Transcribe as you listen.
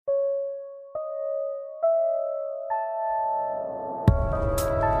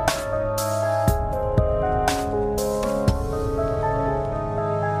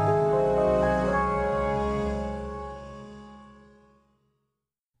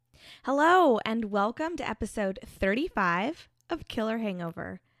Hello, and welcome to episode 35 of Killer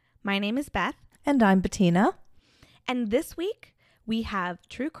Hangover. My name is Beth. And I'm Bettina. And this week, we have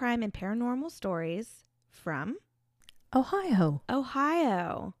true crime and paranormal stories from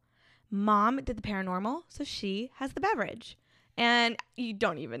Ohio. Mom did the paranormal, so she has the beverage. And you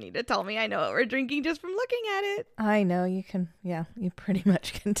don't even need to tell me. I know what we're drinking just from looking at it. I know, you pretty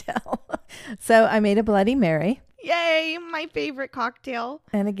much can tell. So I made a Bloody Mary. Yay, my favorite cocktail.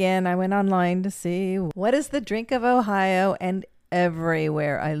 And again, I went online to see what is the drink of Ohio, and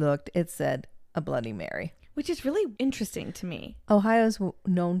everywhere I looked, it said a Bloody Mary. Which is really interesting to me. Ohio's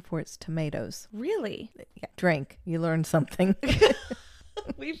known for its tomatoes. Really? Yeah, drink. You learned something.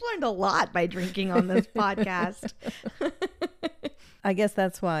 We've learned a lot by drinking on this podcast. I guess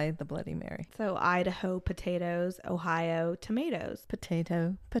that's why the Bloody Mary. So Idaho potatoes, Ohio tomatoes.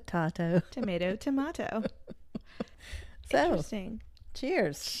 Potato, potato. Tomato, tomato. So, interesting.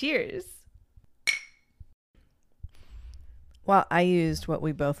 Cheers. Cheers. Well, I used what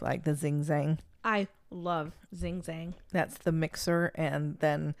we both like, the Zing Zang. I love Zing Zang. That's the mixer, and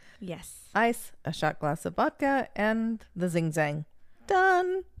then Yes. ice, a shot glass of vodka, and the Zing Zang.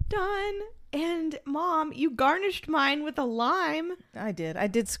 Done. And Mom, you garnished mine with a lime. I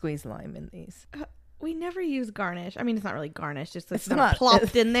did squeeze lime in these. We never use garnish. I mean, it's not really garnish, just It's not not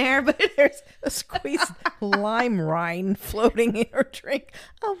plopped in there, but There's a squeezed lime rind floating in her drink.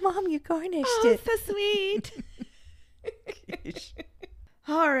 Oh, Mom, you garnished it. so sweet.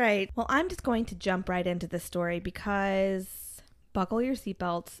 All right. Well, I'm just going to jump right into the story because buckle your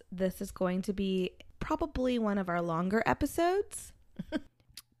seatbelts. This is going to be probably one of our longer episodes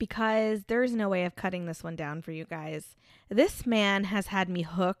because there's no way of cutting this one down for you guys. This man has had me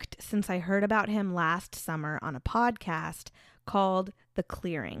hooked since I heard about him last summer on a podcast called The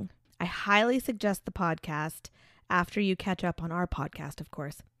Clearing. I highly suggest the podcast after you catch up on our podcast, of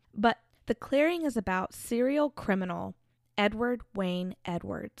course. But The Clearing is about serial criminal Edward Wayne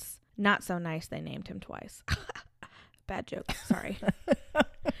Edwards. Not so nice they named him twice. Bad joke. Sorry.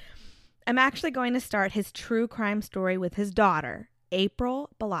 I'm actually going to start his true crime story with his daughter, April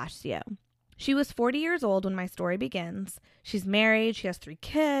Balacio. She was 40 years old when my story begins. She's married, she has 3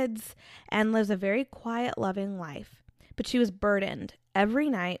 kids, and lives a very quiet, loving life. But she was burdened every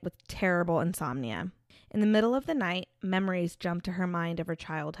night with terrible insomnia. In the middle of the night, memories jump to her mind of her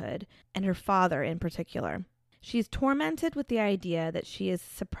childhood, and her father in particular. She's tormented with the idea that she is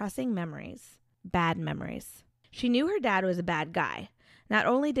suppressing memories, bad memories. She knew her dad was a bad guy. Not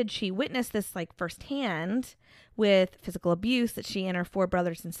only did she witness this firsthand with physical abuse that she and her 4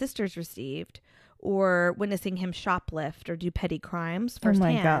 brothers and sisters received, or witnessing him shoplift or do petty crimes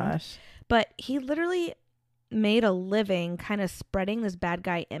firsthand. Oh my gosh. But he literally made a living kind of spreading this bad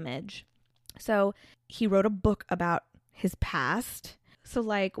guy image. So he wrote a book about his past. So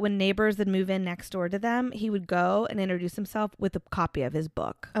when neighbors would move in next door to them, he would go and introduce himself with a copy of his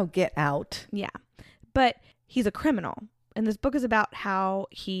book. Oh, get out. Yeah. But he's a criminal. And this book is about how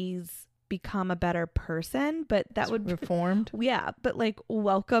he's become a better person, but that would reformed. Yeah, but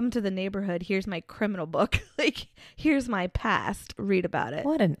welcome to the neighborhood. Here's my criminal book. Here's my past. Read about it.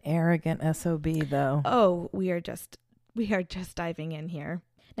 What an arrogant SOB though. Oh, we are just diving in here.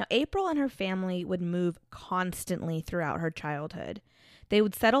 Now, April and her family would move constantly throughout her childhood. They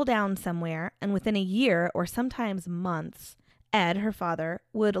would settle down somewhere, and within a year or sometimes months, Ed, her father,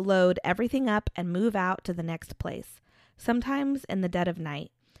 would load everything up and move out to the next place. Sometimes in the dead of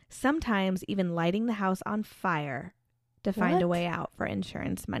night, sometimes even lighting the house on fire to find a way out for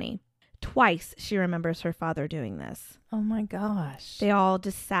insurance money. Twice she remembers her father doing this. Oh my gosh. They all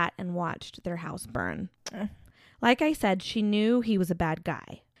just sat and watched their house burn. Like I said, she knew he was a bad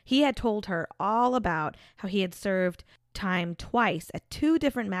guy. He had told her all about how he had served time twice at 2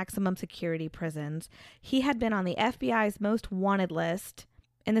 different maximum security prisons. He had been on the FBI's most wanted list,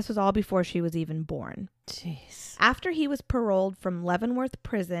 and this was all before she was even born. Jeez. After he was paroled from Leavenworth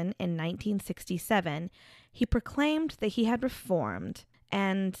Prison in 1967, he proclaimed that he had reformed,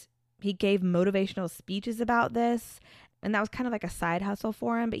 and he gave motivational speeches about this, and that was kind of like a side hustle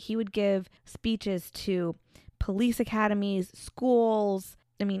for him, but he would give speeches to police academies, schools,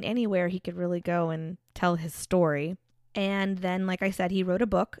 anywhere he could really go and tell his story. And then, like I said, he wrote a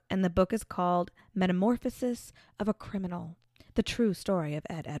book, and the book is called Metamorphosis of a Criminal, the true story of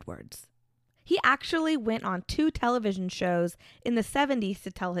Ed Edwards. He actually went on 2 television shows in the 70s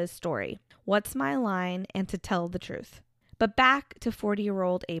to tell his story, What's My Line and To Tell the Truth. But back to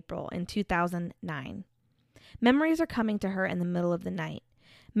 40-year-old April in 2009. Memories are coming to her in the middle of the night.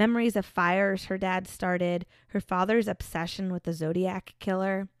 Memories of fires her dad started, her father's obsession with the Zodiac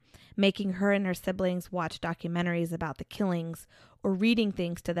killer, making her and her siblings watch documentaries about the killings or reading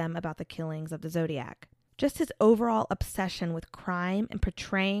things to them about the killings of the Zodiac. Just his overall obsession with crime and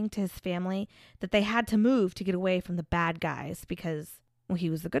portraying to his family that they had to move to get away from the bad guys because, well, he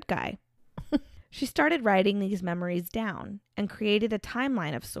was the good guy. She started writing these memories down and created a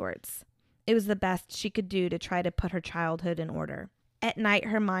timeline of sorts. It was the best she could do to try to put her childhood in order. At night,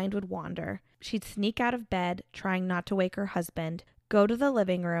 her mind would wander. She'd sneak out of bed, trying not to wake her husband, go to the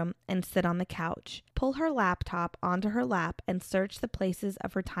living room and sit on the couch, pull her laptop onto her lap and search the places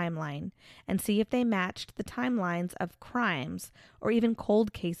of her timeline and see if they matched the timelines of crimes or even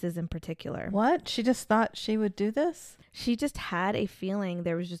cold cases in particular. What? She just thought she would do this? She just had a feeling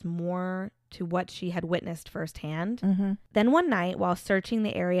there was just more to what she had witnessed firsthand. Mm-hmm. Then one night, while searching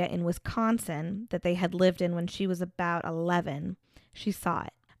the area in Wisconsin that they had lived in when she was about 11, she saw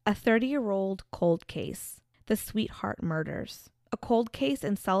it. A 30-year-old cold case, the Sweetheart Murders. A cold case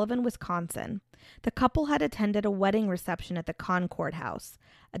in Sullivan, Wisconsin. The couple had attended a wedding reception at the Concord House,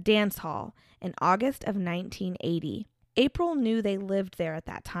 a dance hall, in August of 1980. April knew they lived there at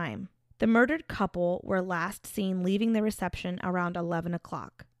that time. The murdered couple were last seen leaving the reception around 11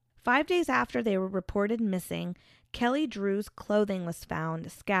 o'clock. 5 days after they were reported missing, Kelly Drew's clothing was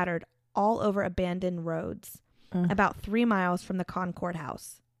found scattered all over abandoned roads, about 3 miles from the Concord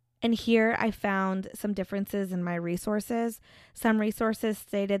House. And here I found some differences in my resources. Some resources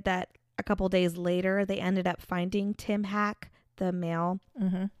stated that a couple days later, they ended up finding Tim Hack, the male.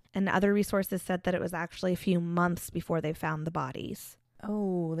 Mm-hmm. And other resources said that it was actually a few months before they found the bodies.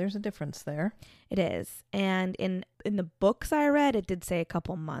 Oh, there's a difference there. It is. And in the books I read, it did say a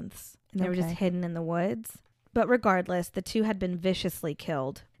couple months. And they were just Okay. hidden in the woods. But regardless, the two had been viciously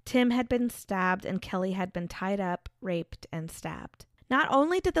killed. Tim had been stabbed and Kelly had been tied up, raped, and stabbed. Not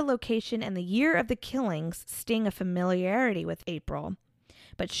only did the location and the year of the killings sting a familiarity with April,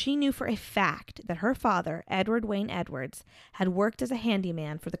 but she knew for a fact that her father, Edward Wayne Edwards, had worked as a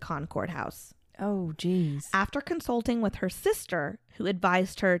handyman for the Concord House. Oh, geez. After consulting with her sister, who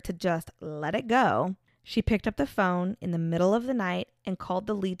advised her to just let it go, she picked up the phone in the middle of the night and called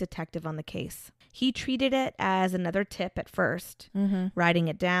the lead detective on the case. He treated it as another tip at first, writing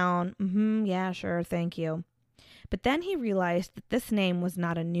it down. Yeah, sure, thank you. But then he realized that this name was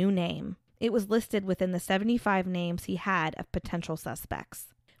not a new name. It was listed within the 75 names he had of potential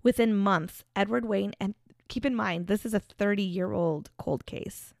suspects. Within months, Edward Wayne, and keep in mind, this is a 30-year-old cold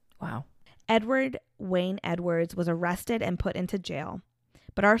case. Wow. Edward Wayne Edwards was arrested and put into jail.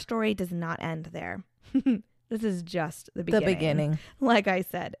 But our story does not end there. This is just the beginning. The beginning. Like I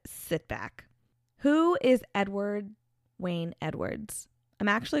said, sit back. Who is Edward Wayne Edwards? I'm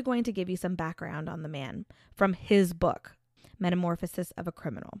actually going to give you some background on the man from his book, Metamorphosis of a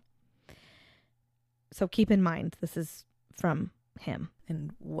Criminal. So keep in mind, this is from him.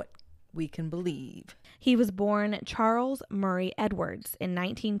 And what we can believe. He was born Charles Murray Edwards in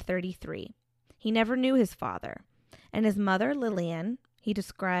 1933. He never knew his father. And his mother, Lillian, he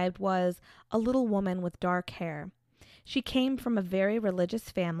described was a little woman with dark hair. She came from a very religious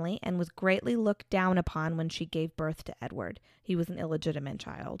family and was greatly looked down upon when she gave birth to Edward. He was an illegitimate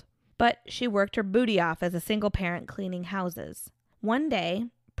child. But she worked her booty off as a single parent cleaning houses. One day,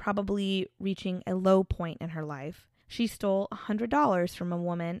 probably reaching a low point in her life, she stole $100 from a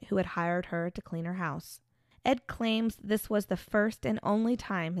woman who had hired her to clean her house. Ed claims this was the first and only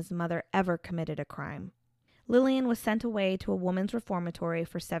time his mother ever committed a crime. Lillian was sent away to a woman's reformatory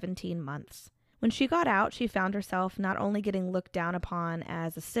for 17 months. When she got out, she found herself not only getting looked down upon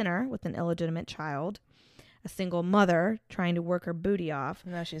as a sinner with an illegitimate child, a single mother trying to work her booty off,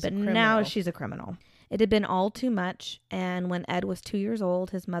 Now she's but a criminal. now she's a criminal. It had been all too much, and when Ed was 2 years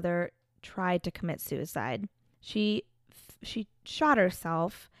old, his mother tried to commit suicide. She shot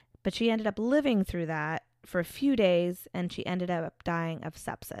herself, but she ended up living through that for a few days, and she ended up dying of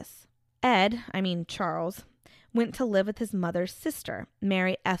sepsis. Charles, went to live with his mother's sister,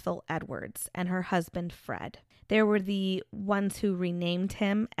 Mary Ethel Edwards, and her husband, Fred. They were the ones who renamed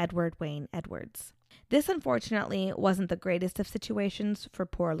him Edward Wayne Edwards. This, unfortunately, wasn't the greatest of situations for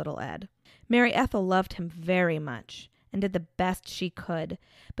poor little Ed. Mary Ethel loved him very much and did the best she could,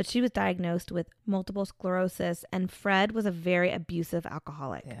 but she was diagnosed with multiple sclerosis, and Fred was a very abusive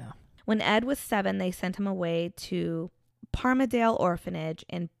alcoholic. Yeah. When Ed was 7, they sent him away to Palmdale Orphanage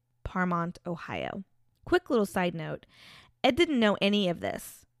in Parmont, Ohio. Quick little side note, Ed didn't know any of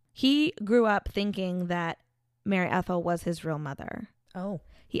this. He grew up thinking that Mary Ethel was his real mother. Oh.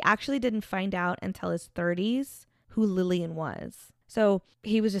 He actually didn't find out until his 30s who Lillian was. So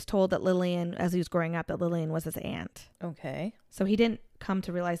he was just told that Lillian, as he was growing up, that Lillian was his aunt. Okay. So he didn't come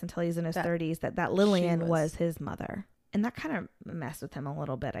to realize until he was in his 30s that Lillian was his mother. And that kind of messed with him a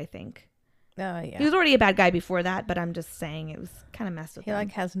little bit, I think. Yeah. He was already a bad guy before that, but I'm just saying it was kind of messed with him.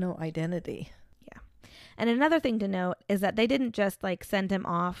 He has no identity. Yeah. And another thing to note is that they didn't just send him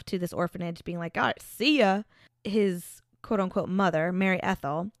off to this orphanage being like, all right, see ya. His quote unquote mother, Mary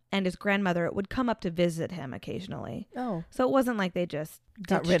Ethel, and his grandmother would come up to visit him occasionally. Oh. So it wasn't like they just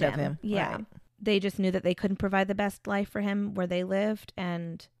got rid of him. Yeah. Right. They just knew that they couldn't provide the best life for him where they lived,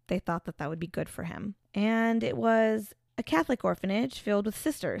 and they thought that would be good for him. And it was a Catholic orphanage filled with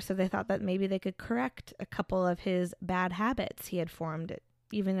sisters, so they thought that maybe they could correct a couple of his bad habits he had formed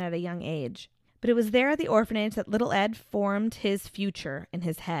even at a young age. But it was there at the orphanage that little Ed formed his future in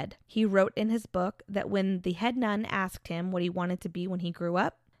his head. He wrote in his book that when the head nun asked him what he wanted to be when he grew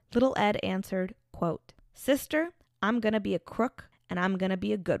up, little Ed answered, quote, "Sister, I'm going to be a crook, and I'm going to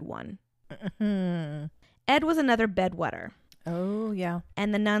be a good one." Ed was another bedwetter. Oh, yeah.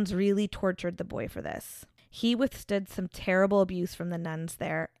 And the nuns really tortured the boy for this. He withstood some terrible abuse from the nuns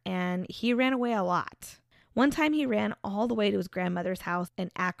there, and he ran away a lot. One time he ran all the way to his grandmother's house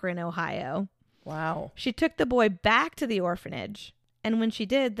in Akron, Ohio. Wow. She took the boy back to the orphanage, and when she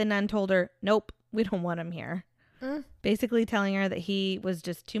did, the nun told her, "Nope, we don't want him here." Basically telling her that he was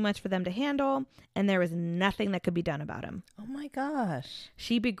just too much for them to handle, and there was nothing that could be done about him. Oh my gosh.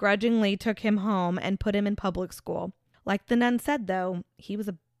 She begrudgingly took him home and put him in public school. Like the nun said, though, he was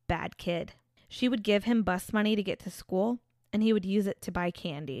a bad kid. She would give him bus money to get to school, and he would use it to buy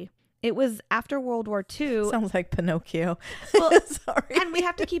candy. It was after World War II. Sounds like Pinocchio. Well, sorry. And we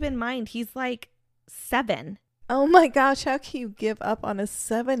have to keep in mind, he's like 7. Oh my gosh, how can you give up on a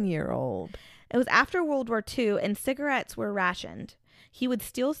 7-year-old? It was after World War II, and cigarettes were rationed. He would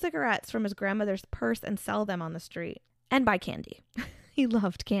steal cigarettes from his grandmother's purse and sell them on the street, and buy candy. He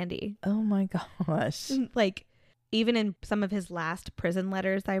loved candy. Oh my gosh. Even in some of his last prison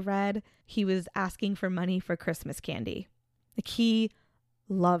letters I read, he was asking for money for Christmas candy. He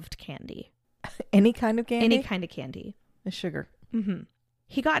loved candy. Any kind of candy? Any kind of candy. The sugar. Mm-hmm.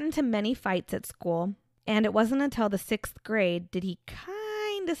 He got into many fights at school, and it wasn't until the 6th grade did he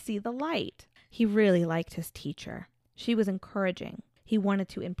kind of see the light. He really liked his teacher. She was encouraging. He wanted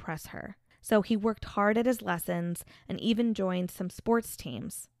to impress her. So he worked hard at his lessons and even joined some sports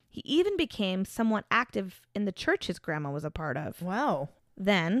teams. He even became somewhat active in the church his grandma was a part of. Wow.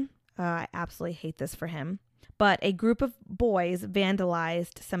 Then, I absolutely hate this for him, but a group of boys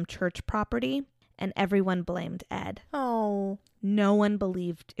vandalized some church property, and everyone blamed Ed. Oh. No one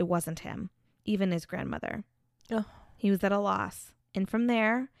believed it wasn't him, even his grandmother. Oh. He was at a loss. And from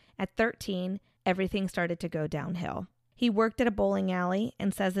there, at 13, everything started to go downhill. He worked at a bowling alley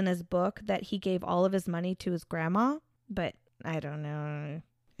and says in his book that he gave all of his money to his grandma, but I don't know.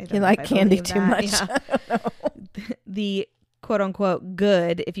 You like candy too much. Yeah. The quote-unquote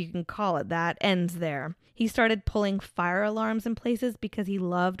good, if you can call it that, ends there. He started pulling fire alarms in places because he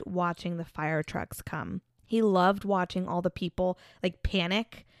loved watching the fire trucks come. He loved watching all the people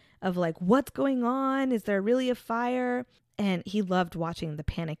panic of what's going on? Is there really a fire? And he loved watching the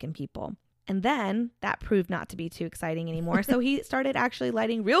panic in people. And then that proved not to be too exciting anymore. So he started actually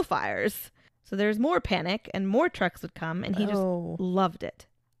lighting real fires. So there's more panic and more trucks would come, and he just loved it.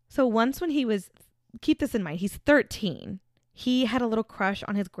 So once when he was, keep this in mind, he's 13. He had a little crush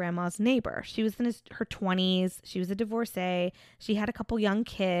on his grandma's neighbor. She was in her 20s. She was a divorcee. She had a couple young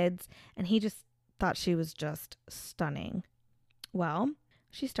kids, and he just thought she was just stunning. Well,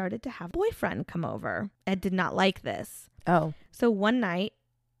 she started to have a boyfriend come over. Ed did not like this. Oh. So one night,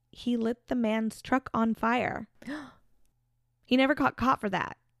 he lit the man's truck on fire. He never got caught for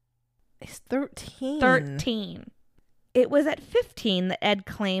that. He's 13. 13. It was at 15 that Ed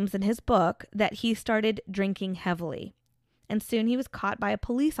claims in his book that he started drinking heavily. And soon he was caught by a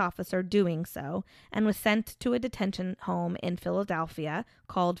police officer doing so and was sent to a detention home in Philadelphia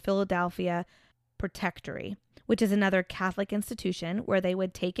called Philadelphia Protectory, which is another Catholic institution where they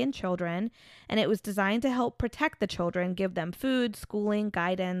would take in children, and it was designed to help protect the children, give them food, schooling,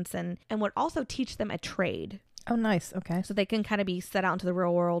 guidance, and would also teach them a trade. Oh, nice. Okay. So they can kind of be set out into the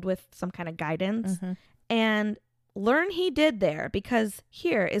real world with some kind of guidance. Mm-hmm. And learn he did there, because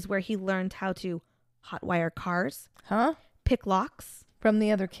here is where he learned how to hotwire cars. Huh? Pick locks. From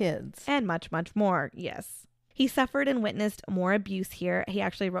the other kids. And much, much more. Yes. He suffered and witnessed more abuse here. He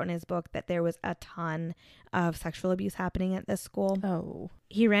actually wrote in his book that there was a ton of sexual abuse happening at this school. Oh.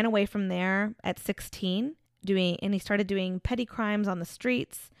 He ran away from there at 16, and he started doing petty crimes on the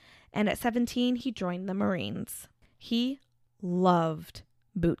streets. And at 17, he joined the Marines. He loved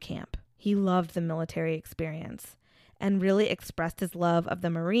boot camp. He loved the military experience. and really expressed his love of the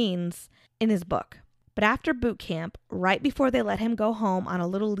Marines in his book. But after boot camp, right before they let him go home on a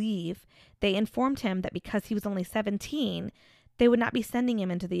little leave, they informed him that because he was only 17, they would not be sending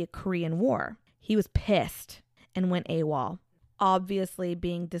him into the Korean War. He was pissed and went AWOL, obviously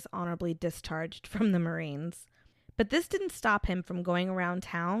being dishonorably discharged from the Marines. But this didn't stop him from going around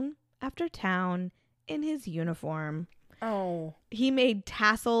town after town in his uniform. Oh. He made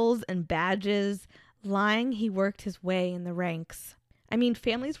tassels and badges, lying he worked his way in the ranks. I mean,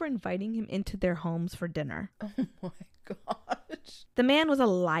 families were inviting him into their homes for dinner. Oh my gosh. The man was a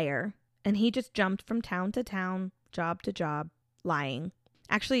liar, and he just jumped from town to town, job to job, lying.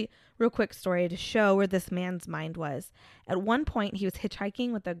 Actually, real quick story to show where this man's mind was. At one point, he was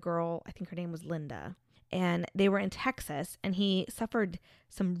hitchhiking with a girl, I think her name was Linda, and they were in Texas, and he suffered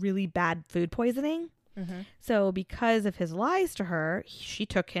some really bad food poisoning. Mm-hmm. So because of his lies to her, she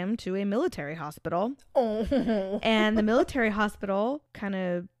took him to a military hospital. Oh. And the military hospital kind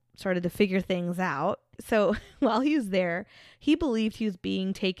of started to figure things out. So while he was there, he believed he was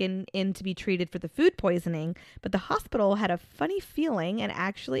being taken in to be treated for the food poisoning, but the hospital had a funny feeling and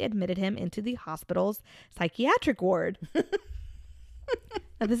actually admitted him into the hospital's psychiatric ward.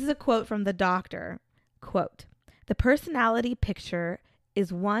 Now, this is a quote from the doctor. Quote, "The personality picture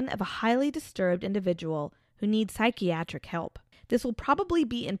is one of a highly disturbed individual who needs psychiatric help. This will probably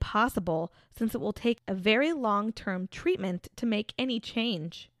be impossible since it will take a very long-term treatment to make any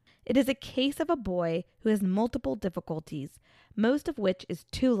change. It is a case of a boy who has multiple difficulties, most of which is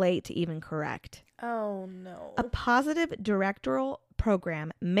too late to even correct. Oh, no. A positive directorial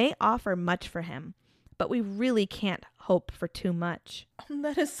program may offer much for him, but we really can't hope for too much.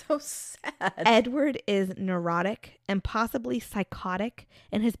 That is so sad. Edward is neurotic and possibly psychotic,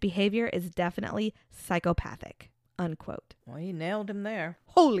 and his behavior is definitely psychopathic." Unquote. Well, you nailed him there.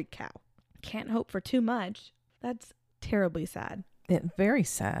 Holy cow. Can't hope for too much. That's terribly sad. Very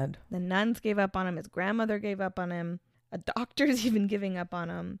sad. The nuns gave up on him. His grandmother gave up on him. A doctor's even giving up on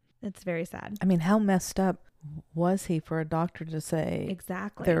him. It's very sad. I mean, how messed up was he for a doctor to say,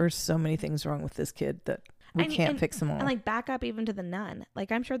 Exactly. there are so many things wrong with this kid that we can't fix them all? And like back up even to the nun.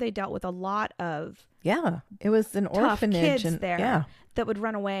 Like I'm sure they dealt with a lot of Yeah, it was an tough orphanage kids and there yeah. that would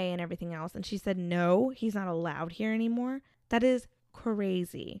run away and everything else. And she said, no, he's not allowed here anymore. That is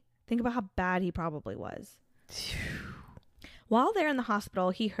crazy. Think about how bad he probably was. While there in the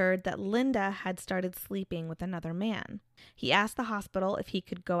hospital, he heard that Linda had started sleeping with another man. He asked the hospital if he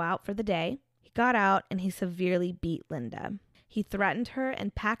could go out for the day. He got out and he severely beat Linda. He threatened her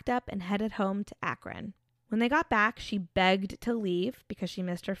and packed up and headed home to Akron. When they got back, she begged to leave because she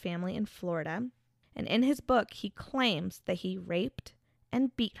missed her family in Florida. And in his book, he claims that he raped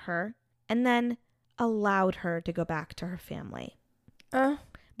and beat her and then allowed her to go back to her family.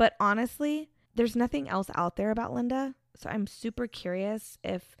 But honestly, there's nothing else out there about Linda. So I'm super curious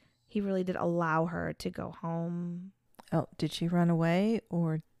if he really did allow her to go home. Oh, did she run away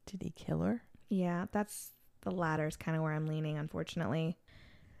or did he kill her? Yeah, that's the latter is kind of where I'm leaning, unfortunately.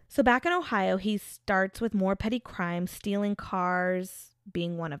 So back in Ohio, he starts with more petty crimes, stealing cars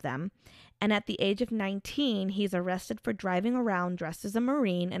being one of them. And at the age of 19, he's arrested for driving around dressed as a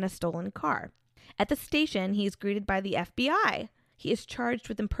Marine in a stolen car. At the station, he is greeted by the FBI. He is charged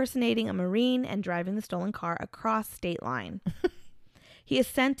with impersonating a Marine and driving the stolen car across state line. He is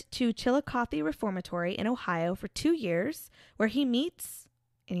sent to Chillicothe Reformatory in Ohio for 2 years, where he meets,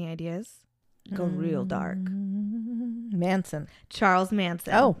 any ideas? Go real dark. Manson. Charles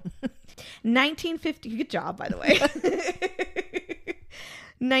Manson. Oh. 1950. Good job, by the way.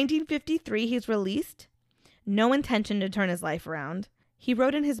 1953, he's released. No intention to turn his life around. He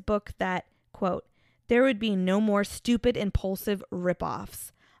wrote in his book that, quote, "There would be no more stupid, impulsive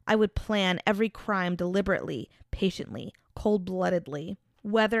rip-offs. I would plan every crime deliberately, patiently, cold-bloodedly,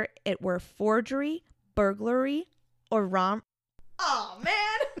 whether it were forgery, burglary, or Oh,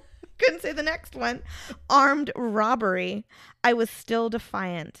 man. Couldn't say the next one. Armed robbery. I was still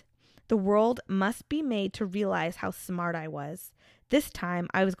defiant. The world must be made to realize how smart I was. This time,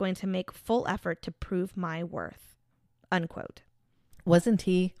 I was going to make full effort to prove my worth." Unquote. Wasn't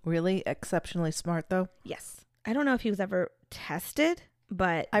he really exceptionally smart, though? Yes. I don't know if he was ever tested,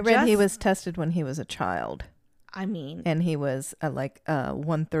 but I read he was tested when he was a child. I mean, And he was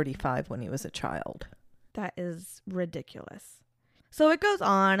 135 when he was a child. that is ridiculous. So it goes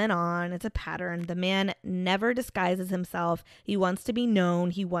on and on. It's a pattern. The man never disguises himself. He wants to be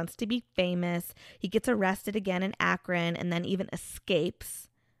known. He wants to be famous. He gets arrested again in Akron and then even escapes.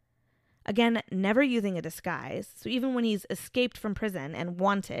 Again, never using a disguise. So even when he's escaped from prison and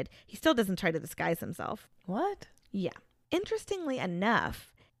wanted, he still doesn't try to disguise himself. What? Yeah. Interestingly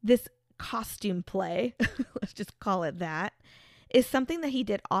enough, this costume play, let's just call it that, is something that he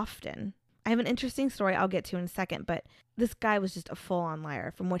did often. I have an interesting story I'll get to in a second, but this guy was just a full-on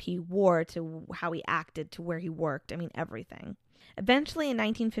liar, from what he wore to how he acted to where he worked. I mean, everything. Eventually, in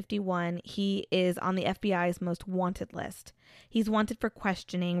 1951, he is on the FBI's most wanted list. He's wanted for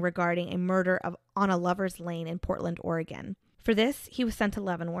questioning regarding a murder on a lover's lane in Portland, Oregon. For this, he was sent to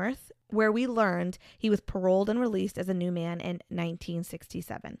Leavenworth, where we learned he was paroled and released as a new man in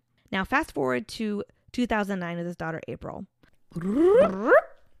 1967. Now, fast forward to 2009 with his daughter, April.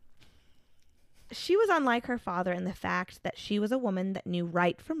 She was unlike her father in the fact that she was a woman that knew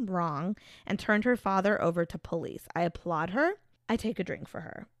right from wrong and turned her father over to police. I applaud her. I take a drink for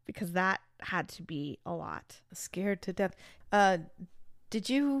her, because that had to be a lot. Scared to death. Did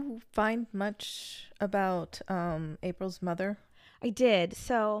you find much about April's mother? I did.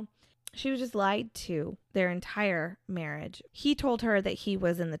 So she was just lied to their entire marriage. He told her that he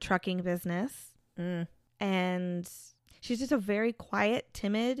was in the trucking business. And she's just a very quiet,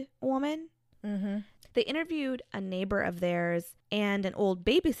 timid woman. Mm-hmm. They interviewed a neighbor of theirs and an old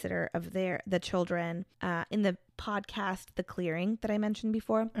babysitter of the children in the podcast The Clearing that I mentioned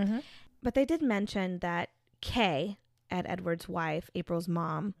before. Mm-hmm. But they did mention that Kay, Ed Edwards' wife, April's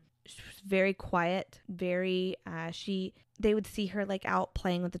mom, she was very quiet, very they would see her like out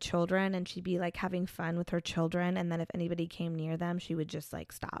playing with the children, and she'd be like having fun with her children, and then if anybody came near them, she would just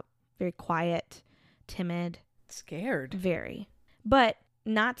like stop. Very quiet, timid, scared. Very. But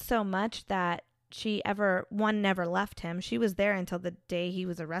not so much that she never left him. She was there until the day he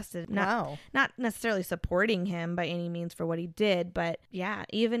was arrested. Wow. Not necessarily supporting him by any means for what he did, but yeah,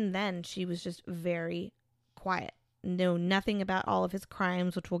 even then she was just very quiet. Know nothing about all of his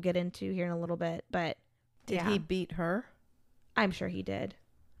crimes, which we'll get into here in a little bit, but did he beat her? I'm sure he did.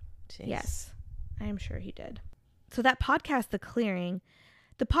 Jeez. Yes, I'm sure he did. So that podcast, The Clearing,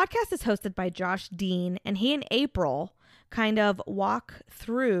 the podcast is hosted by Josh Dean, and he and April kind of walk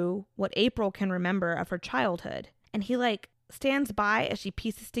through what April can remember of her childhood. And he like stands by as she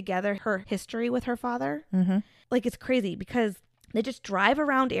pieces together her history with her father. Mm-hmm. Like, it's crazy because they just drive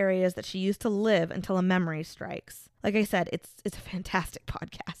around areas that she used to live until a memory strikes. Like I said, it's a fantastic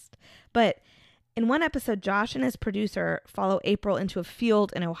podcast. But in one episode, Josh and his producer follow April into a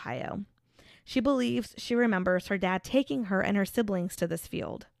field in Ohio. She believes she remembers her dad taking her and her siblings to this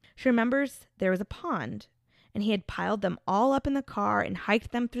field. She remembers there was a pond, and he had piled them all up in the car and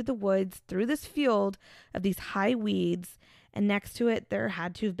hiked them through the woods, through this field of these high weeds, and next to it there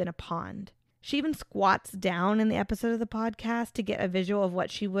had to have been a pond. She even squats down in the episode of the podcast to get a visual of what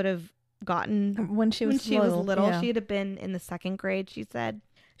she would have gotten when she was little. Yeah. She'd have been in the second grade, she said.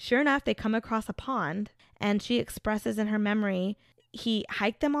 Sure enough, they come across a pond, and she expresses in her memory he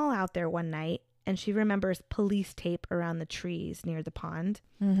hiked them all out there one night, and she remembers police tape around the trees near the pond.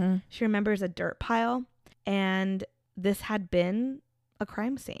 Mm-hmm. She remembers a dirt pile, and this had been a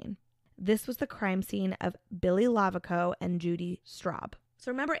crime scene. This was the crime scene of Billy Lavaco and Judy Straub.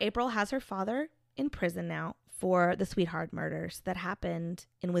 So remember, April has her father in prison now for the Sweetheart murders that happened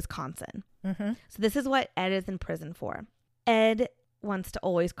in Wisconsin. Mm-hmm. So this is what Ed is in prison for. Ed wants to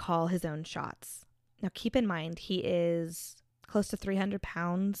always call his own shots. Now keep in mind, he is close to 300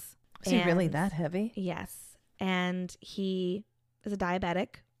 pounds. Is he really that heavy? Yes. And he is a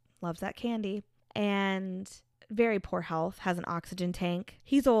diabetic, loves that candy, and very poor health, has an oxygen tank.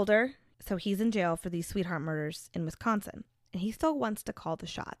 He's older, so he's in jail for these Sweetheart murders in Wisconsin. And he still wants to call the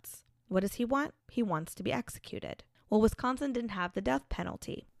shots. What does he want? He wants to be executed. Well, Wisconsin didn't have the death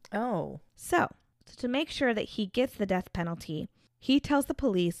penalty. Oh. So to make sure that he gets the death penalty, he tells the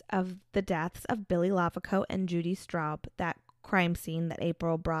police of the deaths of Billy Lavaco and Judy Straub, that crime scene that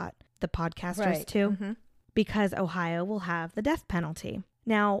April brought the podcasters to, mm-hmm. because Ohio will have the death penalty.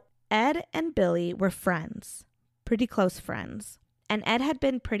 Now, Ed and Billy were friends, pretty close friends. And Ed had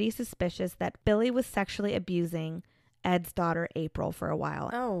been pretty suspicious that Billy was sexually abusing Ed's daughter, April, for a while.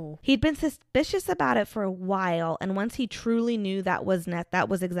 Oh. He'd been suspicious about it for a while, and once he truly knew that was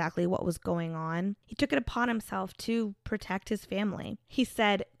exactly what was going on, he took it upon himself to protect his family. He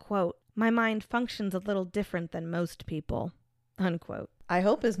said, quote, "My mind functions a little different than most people," unquote. I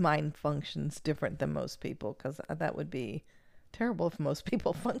hope his mind functions different than most people, because that would be terrible if most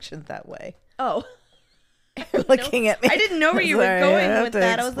people functioned that way. Oh. Looking at me. I didn't know where you Sorry, were going I have with to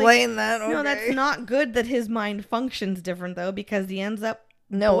that. I was like, explain that. no, okay. that's not good that his mind functions different, though, because he ends up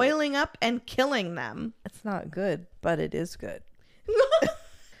boiling up and killing them. It's not good, but it is good.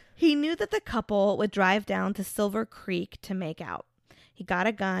 He knew that the couple would drive down to Silver Creek to make out. He got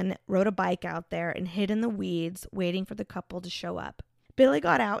a gun, rode a bike out there, and hid in the weeds, waiting for the couple to show up. Billy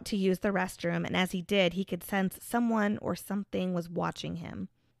got out to use the restroom, and as he did, he could sense someone or something was watching him.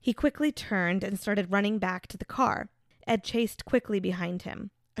 He quickly turned and started running back to the car. Ed chased quickly behind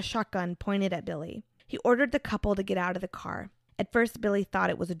him, a shotgun pointed at Billy. He ordered the couple to get out of the car. At first, Billy thought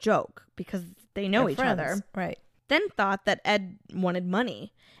it was a joke because they know They're each friends. other. Right. Then thought that Ed wanted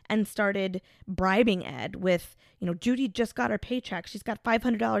money and started bribing Ed with, Judy just got her paycheck. She's got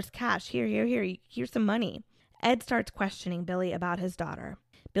 $500 cash. Here. Here's some money. Ed starts questioning Billy about his daughter.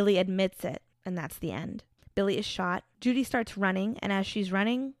 Billy admits it, and that's the end. Billy is shot. Judy starts running, and as she's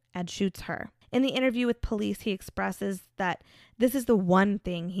running, Ed shoots her. In the interview with police, he expresses that this is the one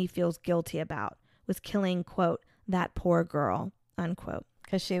thing he feels guilty about, was killing, quote, that poor girl, unquote.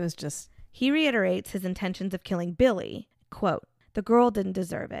 Because she was just... He reiterates his intentions of killing Billy, quote, the girl didn't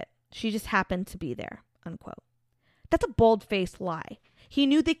deserve it. She just happened to be there, unquote. That's a bold-faced lie. He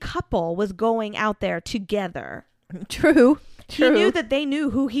knew the couple was going out there together. True. He knew that they knew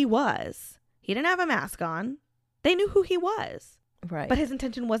who he was. He didn't have a mask on. They knew who he was. Right. But his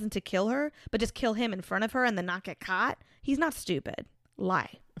intention wasn't to kill her, but just kill him in front of her and then not get caught. He's not stupid.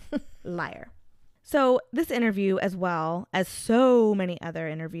 Lie. Liar. So this interview, as well as so many other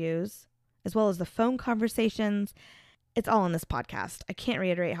interviews, as well as the phone conversations, it's all in this podcast. I can't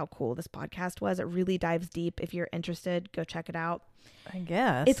reiterate how cool this podcast was. It really dives deep. If you're interested, go check it out. I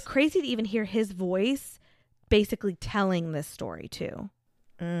guess. It's crazy to even hear his voice basically telling this story too.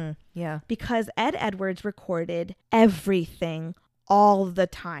 Yeah. Because Ed Edwards recorded everything all the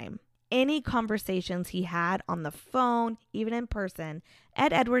time. Any conversations he had on the phone, even in person,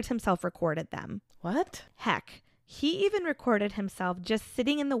 Ed Edwards himself recorded them. What? Heck, he even recorded himself just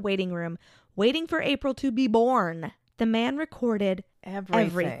sitting in the waiting room, waiting for April to be born. The man recorded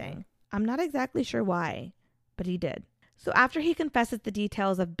everything. I'm not exactly sure why, but he did. So after he confesses the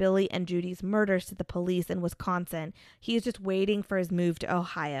details of Billy and Judy's murders to the police in Wisconsin, he is just waiting for his move to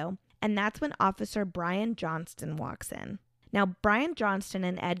Ohio. And that's when Officer Brian Johnston walks in. Now, Brian Johnston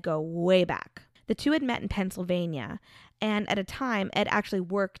and Ed go way back. The two had met in Pennsylvania, and at a time, Ed actually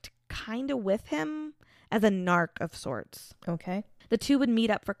worked kind of with him as a narc of sorts. Okay. The two would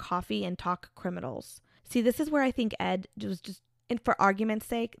meet up for coffee and talk criminals. See, this is where I think Ed was just, and for argument's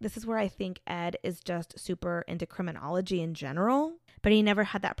sake, this is where I think Ed is just super into criminology in general, but he never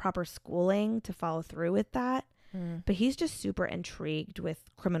had that proper schooling to follow through with that. But he's just super intrigued with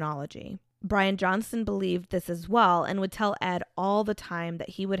criminology. Brian Johnston believed this as well and would tell Ed all the time that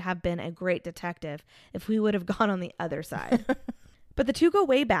he would have been a great detective if we would have gone on the other side. But the two go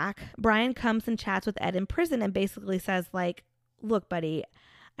way back. Brian comes and chats with Ed in prison and basically says, like, look, buddy,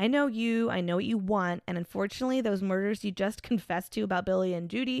 I know what you want, and unfortunately those murders you just confessed to about Billy and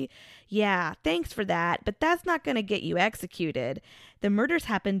Judy, yeah, thanks for that, but that's not going to get you executed. The murders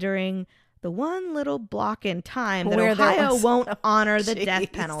happened during the one little block in time that Ohio won't honor the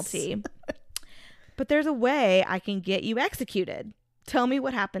death penalty. But there's a way I can get you executed. Tell me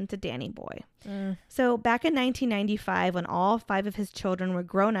what happened to Danny Boy. So back in 1995, when all 5 of his children were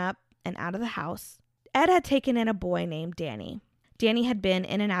grown up and out of the house, Ed had taken in a boy named Danny. Danny had been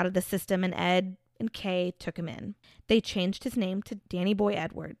in and out of the system, and Ed and Kay took him in. They changed his name to Danny Boy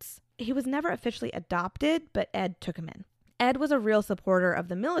Edwards. He was never officially adopted, but Ed took him in. Ed was a real supporter of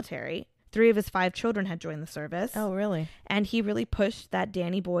the military. 3 of his 5 children had joined the service. Oh, really? And he really pushed that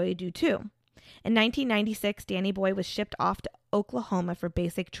Danny Boy do too. In 1996, Danny Boy was shipped off to Oklahoma for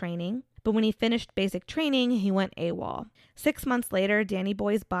basic training. But when he finished basic training, he went AWOL. 6 months later, Danny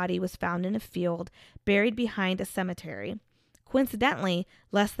Boy's body was found in a field, buried behind a cemetery. Coincidentally,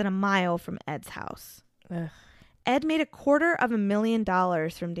 less than a mile from Ed's house. Ugh. Ed made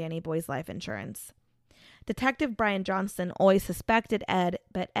 $250,000 from Danny Boy's life insurance. Detective Brian Johnston always suspected Ed,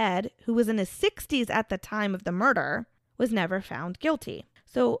 but Ed, who was in his 60s at the time of the murder, was never found guilty.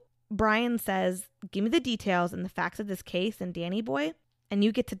 So Brian says, give me the details and the facts of this case and Danny Boy, and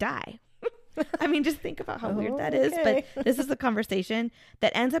you get to die. I mean, just think about how weird that is. But this is a conversation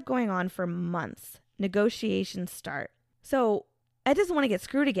that ends up going on for months. Negotiations start. So Ed doesn't want to get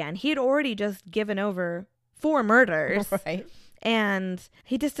screwed again. He had already just given over 4 murders. Right. And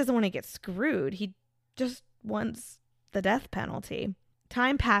he just doesn't want to get screwed. He just wants the death penalty.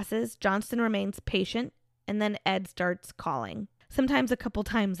 Time passes. Johnston remains patient. And then Ed starts calling. Sometimes a couple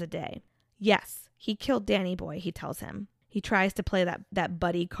times a day. Yes, he killed Danny Boy, he tells him. He tries to play that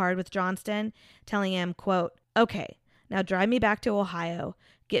buddy card with Johnston, telling him, quote, okay, now drive me back to Ohio.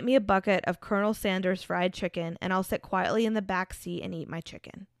 Get me a bucket of Colonel Sanders fried chicken, and I'll sit quietly in the back seat and eat my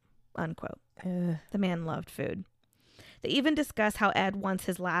chicken, unquote. The man loved food. They even discuss how Ed wants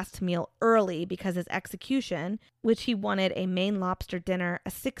his last meal early because his execution, which he wanted a Maine lobster dinner, a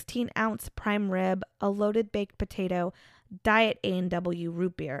 16-ounce prime rib, a loaded baked potato, Diet A&W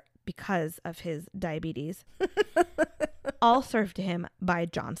root beer because of his diabetes. all served to him by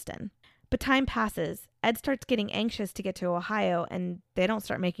Johnston. But time passes. Ed starts getting anxious to get to Ohio, and they don't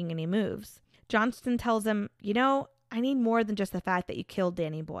start making any moves. Johnston tells him, I need more than just the fact that you killed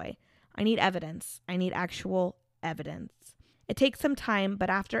Danny Boy. I need evidence. I need actual evidence. It takes some time, but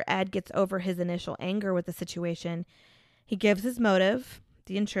after Ed gets over his initial anger with the situation, he gives his motive,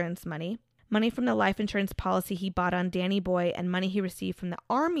 the insurance money from the life insurance policy he bought on Danny Boy, and money he received from the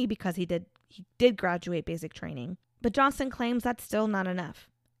Army because he did graduate basic training. But Johnston claims that's still not enough,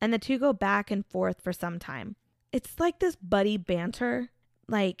 and the two go back and forth for some time. It's like this buddy banter.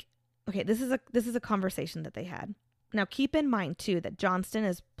 Like, okay, this is a conversation that they had. Now, keep in mind, too, that Johnston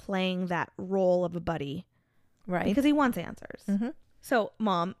is playing that role of a buddy. Right. Because he wants answers. Mm-hmm. So,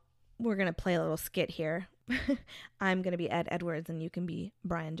 Mom, we're going to play a little skit here. I'm going to be Ed Edwards and you can be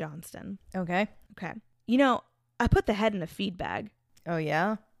Brian Johnston. Okay. Okay. I put the head in a feed bag. Oh,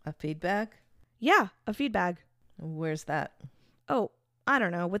 yeah? A feedback? Yeah, a feed bag. Where's that? Oh, I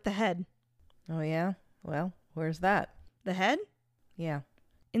don't know, with the head. Oh, yeah? Well, where's that? The head? Yeah.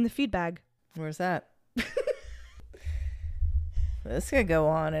 In the feed bag. Where's that? This could go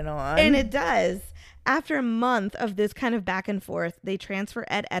on and on. And it does. After a month of this kind of back and forth, they transfer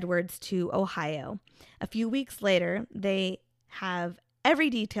Ed Edwards to Ohio. A few weeks later, they have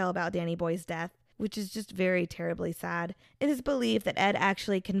every detail about Danny Boy's death, which is just very terribly sad. It is believed that Ed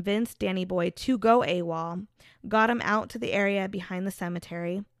actually convinced Danny Boy to go AWOL, got him out to the area behind the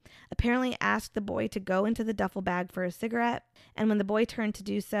cemetery, apparently asked the boy to go into the duffel bag for a cigarette, and when the boy turned to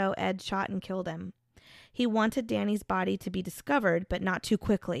do so, Ed shot and killed him. He wanted Danny's body to be discovered, but not too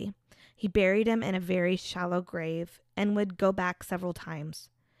quickly. He buried him in a very shallow grave and would go back several times.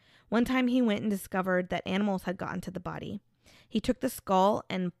 One time he went and discovered that animals had gotten to the body. He took the skull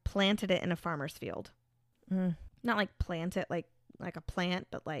and planted it in a farmer's field. Mm. Not like plant it like a plant,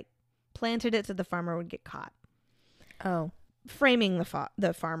 but like planted it so the farmer would get caught. Oh. Framing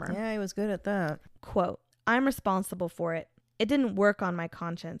the farmer. Yeah, he was good at that. Quote, I'm responsible for it. It didn't work on my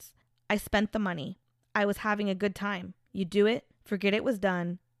conscience. I spent the money. I was having a good time. You do it, forget it was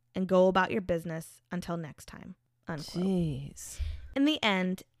done, and go about your business until next time. Unquote. Jeez. In the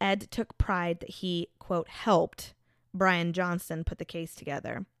end, Ed took pride that he, quote, helped Brian Johnston put the case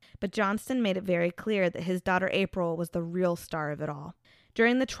together. But Johnston made it very clear that his daughter April was the real star of it all.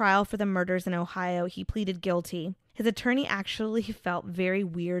 During the trial for the murders in Ohio, he pleaded guilty. His attorney actually felt very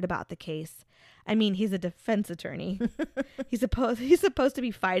weird about the case. I mean, he's a defense attorney. He's supposed to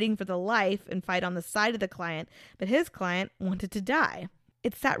be fighting for the life and fight on the side of the client, but his client wanted to die.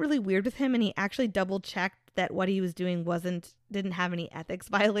 It sat really weird with him, and he actually double-checked that what he was doing didn't have any ethics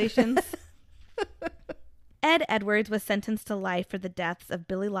violations. Ed Edwards was sentenced to life for the deaths of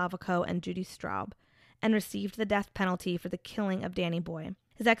Billy Lavaco and Judy Straub, and received the death penalty for the killing of Danny Boy.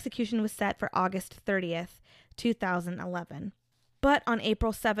 His execution was set for August 30th, 2011. But on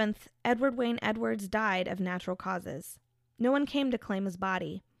April 7th, Edward Wayne Edwards died of natural causes. No one came to claim his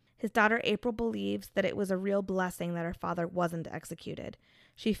body. His daughter April believes that it was a real blessing that her father wasn't executed.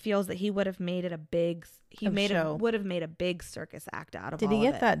 She feels that he would have made it would have made a big circus act out of it. Did he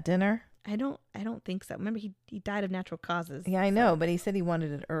get that dinner? I don't think so. Remember, he died of natural causes. Yeah, I know, but he said he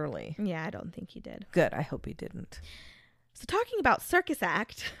wanted it early. Yeah, I don't think he did. Good. I hope he didn't. So talking about circus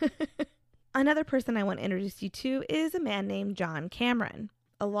act, another person I want to introduce you to is a man named John Cameron.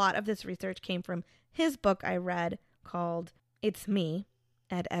 A lot of this research came from his book I read called It's Me,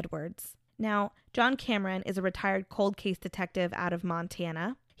 Ed Edwards. Now, John Cameron is a retired cold case detective out of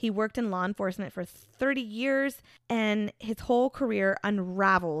Montana. He worked in law enforcement for 30 years, and his whole career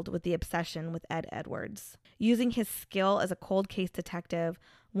unraveled with the obsession with Ed Edwards. Using his skill as a cold case detective,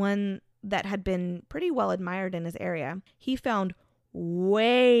 one that had been pretty well admired in his area, he found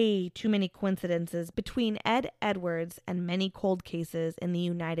way too many coincidences between Ed Edwards and many cold cases in the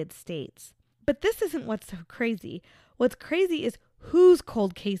United States. But this isn't what's so crazy. What's crazy is whose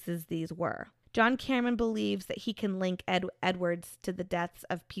cold cases these were. John Cameron believes that he can link Ed Edwards to the deaths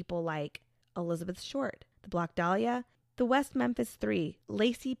of people like Elizabeth Short, the Black Dahlia, the West Memphis Three,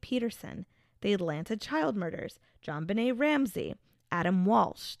 Lacey Peterson, the Atlanta child murders, John Benet Ramsey, Adam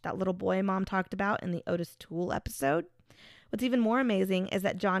Walsh, that little boy Mom talked about in the Otis Toole episode. What's even more amazing is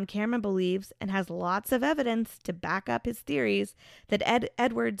that John Cameron believes, and has lots of evidence to back up his theories, that Ed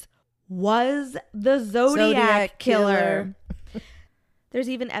Edwards was the Zodiac Killer. There's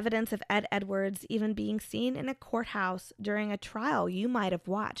even evidence of Ed Edwards even being seen in a courthouse during a trial you might have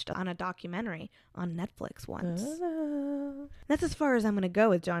watched on a documentary on Netflix once. That's as far as I'm going to go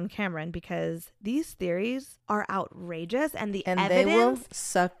with John Cameron, because these theories are outrageous, and the evidence... they will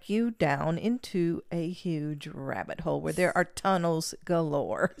suck you down into a huge rabbit hole where there are tunnels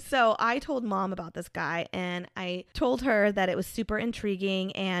galore. So I told Mom about this guy, and I told her that it was super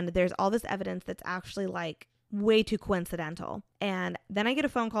intriguing, and there's all this evidence that's actually like way too coincidental. And then I get a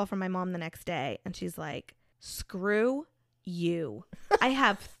phone call from my mom the next day, and she's like, screw you. I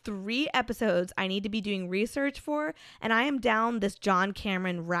have 3 episodes I need to be doing research for, and I am down this John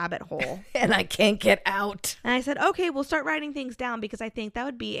Cameron rabbit hole. And I can't get out. And I said, okay, we'll start writing things down, because I think that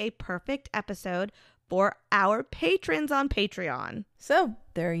would be a perfect episode for our patrons on Patreon. So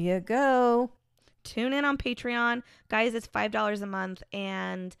there you go. Tune in on Patreon. Guys, it's $5 a month,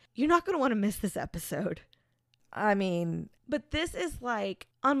 and you're not going to want to miss this episode. I mean... But this is like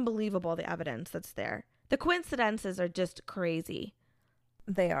unbelievable, the evidence that's there. The coincidences are just crazy.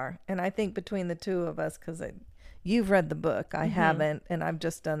 They are. And I think between the two of us, because you've read the book, I haven't, and I've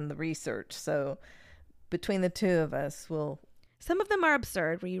just done the research. So between the two of us, we'll... Some of them are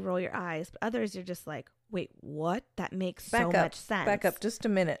absurd, where you roll your eyes, but others you're just like, wait, what? That makes so much sense. Back up just a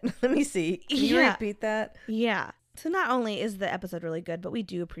minute. Let me see. Can you repeat that? Yeah. So not only is the episode really good, but we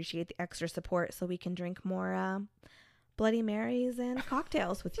do appreciate the extra support so we can drink more Bloody Marys and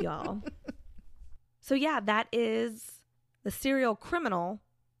cocktails with y'all. So yeah, that is the serial criminal,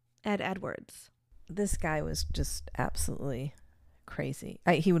 Ed Edwards. This guy was just absolutely crazy.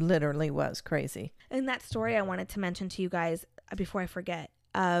 He literally was crazy. In that story, I wanted to mention to you guys, before I forget,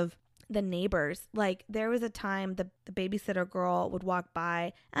 of the neighbors. Like, there was a time the babysitter girl would walk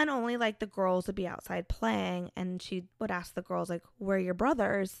by, and only like the girls would be outside playing, and she would ask the girls, like, where are your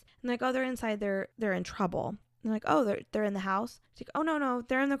brothers? And like, oh, they're inside, they're in trouble. And they're like, oh, they're in the house? She's like, oh, no,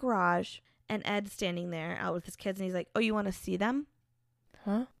 they're in the garage. And Ed's standing there out with his kids, and he's like, oh, you want to see them?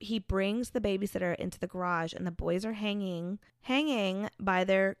 Huh? He brings the babysitter into the garage, and the boys are hanging by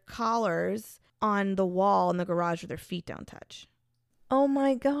their collars on the wall in the garage where their feet don't touch. Oh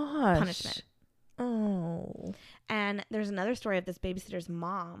my gosh. Punishment. Oh. And there's another story of this babysitter's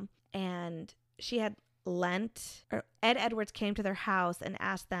mom, and she had Ed Edwards came to their house and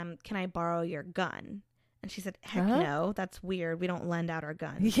asked them, can I borrow your gun? And she said, heck no, that's weird. We don't lend out our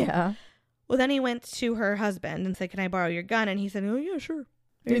guns. Yeah. Well, then he went to her husband and said, can I borrow your gun? And he said, oh, yeah, sure.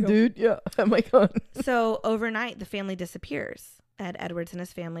 Hey, dude, yeah, oh my God. So overnight, the family disappears. Ed Edwards and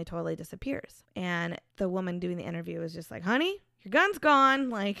his family totally disappears. And the woman doing the interview was just like, honey, your gun's gone.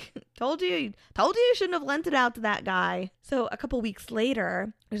 Like, told you shouldn't have lent it out to that guy. So a couple weeks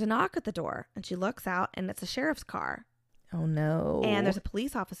later, there's a knock at the door, and she looks out, and it's a sheriff's car. Oh, no. And there's a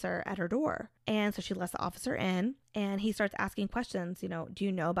police officer at her door. And so she lets the officer in, and he starts asking questions. Do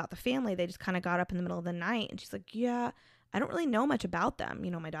you know about the family? They just kind of got up in the middle of the night. And she's like, yeah, I don't really know much about them.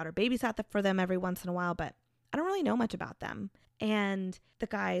 My daughter babysat for them every once in a while, but I don't really know much about them. And the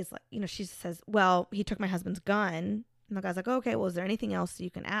guy's like, she says, well, he took my husband's gun. And the guy's like, okay, well, is there anything else you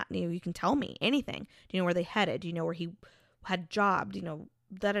can you can tell me? Anything. Do you know where they headed? Do you know where he had jobbed?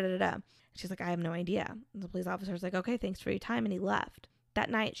 Da-da-da-da. She's like, I have no idea. And the police officer's like, okay, thanks for your time. And he left. That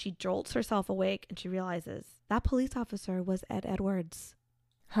night, she jolts herself awake, and she realizes that police officer was Ed Edwards.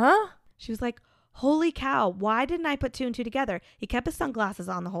 Huh? She was like, holy cow, why didn't I put 2 and 2 together? He kept his sunglasses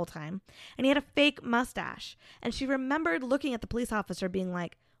on the whole time, and he had a fake mustache. And she remembered looking at the police officer being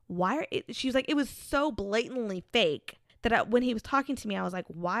like, she was like, it was so blatantly fake that when he was talking to me, I was like,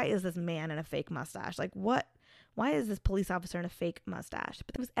 why is this man in a fake mustache? Like, what? Why is this police officer in a fake mustache?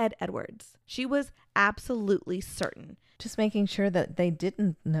 But it was Ed Edwards. She was absolutely certain. Just making sure that they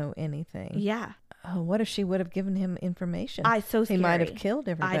didn't know anything. Yeah. Oh, what if she would have given him information? So scary. He might have killed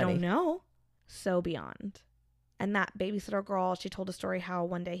everybody. I don't know. So beyond. And that babysitter girl, she told a story how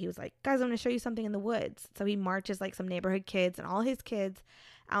one day he was like, guys, I'm going to show you something in the woods. So he marches like some neighborhood kids and all his kids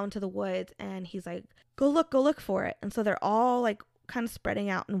out into the woods. And he's like, go look for it. And so they're all like kind of spreading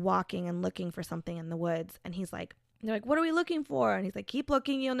out and walking and looking for something in the woods. And they're like, what are we looking for? And he's like, keep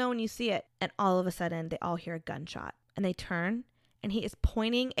looking, you'll know when you see it. And all of a sudden they all hear a gunshot, and they turn, and he is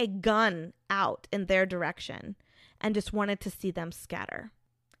pointing a gun out in their direction and just wanted to see them scatter.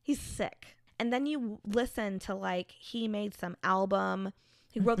 He's sick. And then you listen to like, he made some album.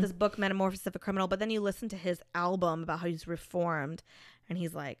 He wrote this book, Metamorphosis of a Criminal, but then you listen to his album about how he's reformed, and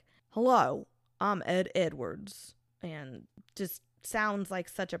he's like, hello, I'm Ed Edwards. And just sounds like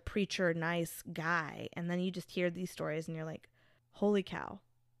such a preacher, nice guy. And then you just hear these stories, and you're like, holy cow.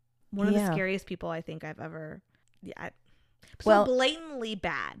 One of the scariest people I think I've ever... Yeah. So blatantly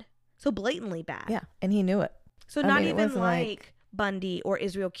bad. Yeah, and he knew it. So not even like Bundy or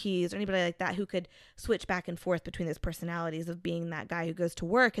Israel Keyes or anybody like that who could switch back and forth between those personalities of being that guy who goes to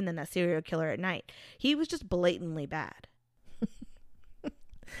work and then that serial killer at night. He was just blatantly bad.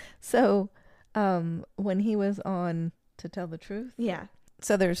 So, when he was on To Tell the Truth, Yeah.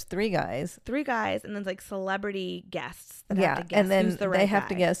 so there's three guys, And then like celebrity guests that have yeah, to guess and then who's the right they have guy.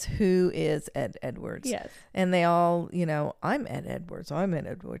 to guess who is Ed Edwards. Yes. And they all, I'm Ed Edwards. I'm Ed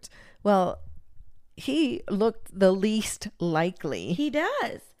Edwards. Well, he looked the least likely. He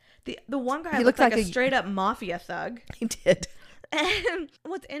does. The one guy He looked looked like like a a- straight up mafia thug. He did. And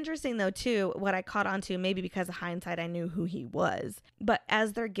what's interesting though too, what I caught on to, maybe because of hindsight I knew who he was, but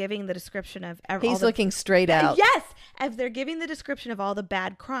as they're giving the description of He's looking straight out. Yes, as they're giving the description of all the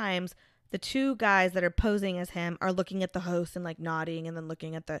bad crimes, the two guys that are posing as him are looking at the host and like nodding and then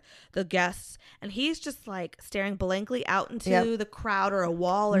looking at the guests, and he's just like staring blankly out into the crowd or a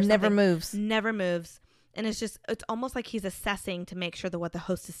wall or something. Never moves. And it's almost like he's assessing to make sure that what the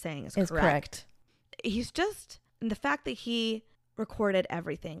host is saying is correct. He's just, and the fact that he recorded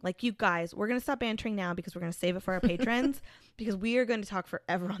everything. Like, you guys, we're going to stop bantering now because we're going to save it for our patrons because we are going to talk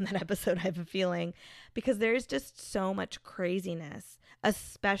forever on that episode, I have a feeling, because there's just so much craziness,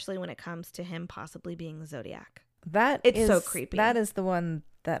 especially when it comes to him possibly being the Zodiac. It's so creepy. That is the one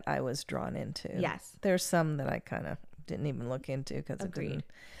that I was drawn into. Yes. There's some that I kind of didn't even look into because it Agreed.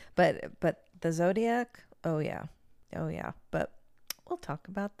 didn't. But the Zodiac, oh yeah. But we'll talk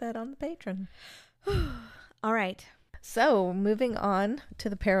about that on the Patreon. All right. So, moving on to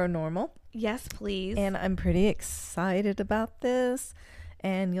the paranormal. Yes, please. And I'm pretty excited about this,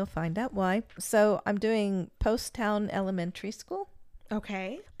 and you'll find out why. So, I'm doing Poasttown Elementary School.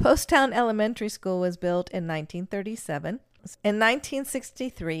 Okay. Poasttown Elementary School was built in 1937. In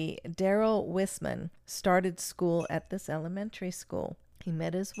 1963, Daryl Wisman started school at this elementary school. He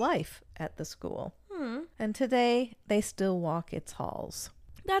met his wife at the school. And today, they still walk its halls.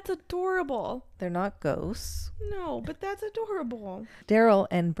 That's adorable. They're not ghosts. No, but that's adorable. Daryl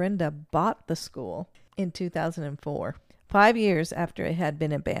and Brenda bought the school in 2004, 5 years after it had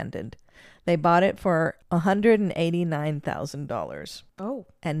been abandoned. They bought it for $189,000. Oh,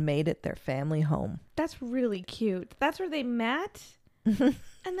 and made it their family home. that's really cute. That's where they met? And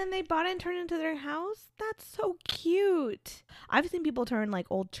then they bought it and turned it into their house? That's so cute. I've seen people turn like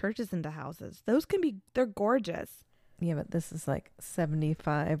old churches into houses. They're gorgeous. Yeah, but this is like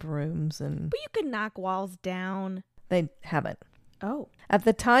 75 rooms, and But you could knock walls down. they haven't. Oh. At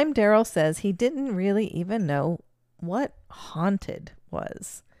the time, Daryl says he didn't really even know what haunted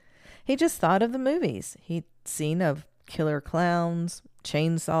was. He just thought of the movies he'd seen of killer clowns,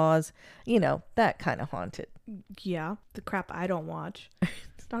 chainsaws, that kind of haunted. Yeah, the crap I don't watch.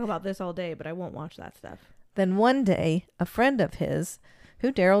 Talk about this all day, but I won't watch that stuff. Then one day, a friend of his,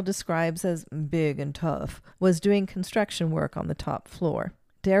 who Daryl describes as big and tough, was doing construction work on the top floor.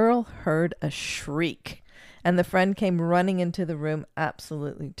 Daryl heard a shriek, and the friend came running into the room,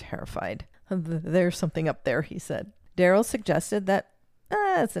 absolutely terrified. "There's something up there," he said. Daryl suggested that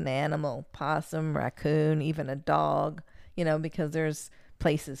it's an animal, possum, raccoon, even a dog, because there's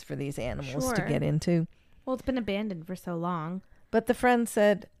places for these animals to Sure. get into. Well, it's been abandoned for so long. But the friend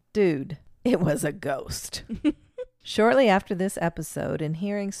said, "Dude, it was a ghost." Shortly after this episode, and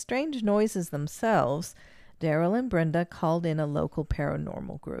hearing strange noises themselves, Daryl and Brenda called in a local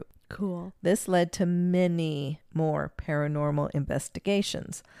paranormal group. Cool. This led to many more paranormal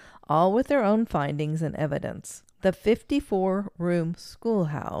investigations, all with their own findings and evidence. The 54-room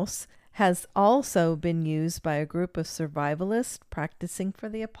schoolhouse has also been used by a group of survivalists practicing for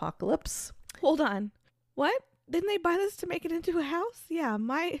the apocalypse. Hold on. What? Didn't they buy this to make it into a house? Yeah,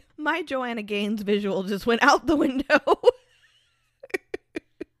 my Joanna Gaines visual just went out the window.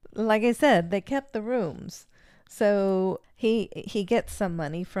 Like I said, they kept the rooms. So he gets some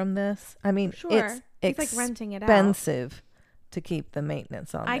money from this. I mean, Sure. it's He's like renting it out. expensive to keep the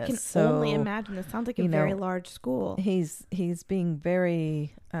maintenance on I this. can only So imagine. This sounds like a you know, very large school. He's being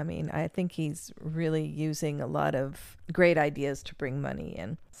very, I think he's really using a lot of great ideas to bring money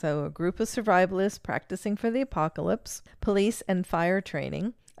in. So a group of survivalists practicing for the apocalypse, police and fire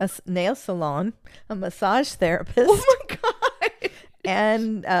training, a nail salon, a massage therapist. Oh my god.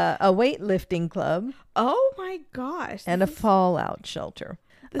 And a weightlifting club. Oh my gosh. And a fallout shelter.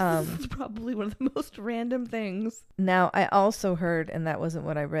 This is probably one of the most random things. Now, I also heard, and that wasn't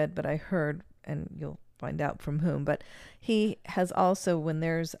what I read, but I heard, and you'll find out from whom, but he has also, when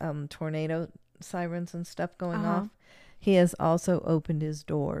there's tornado sirens and stuff going off, he has also opened his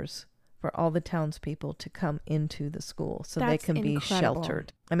doors for all the townspeople to come into the school so they That's can be incredible.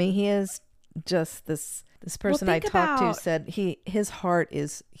 sheltered. I mean, he has just this person I think talked to about- said his heart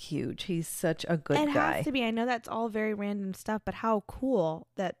is huge. He's such a good It guy. has to be. I know that's all very random stuff, but how cool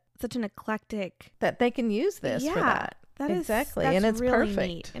that such an eclectic. That they can use this for that. That is Exactly, that's and it's really perfect.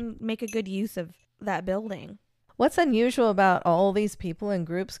 neat and make a good use of that building. What's unusual about all these people and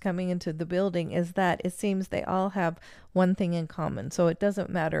groups coming into the building is that it seems they all have one thing in common. So it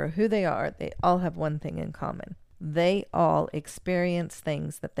doesn't matter who they are, they all have one thing in common. They all experience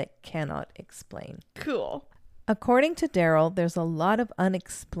things that they cannot explain. Cool. According to Daryl, there's a lot of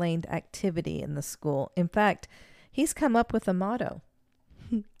unexplained activity in the school. In fact, he's come up with a motto.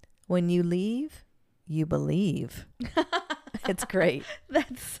 When you leave, you believe. It's great.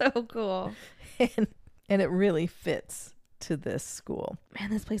 That's so cool. And it really fits to this school. Man,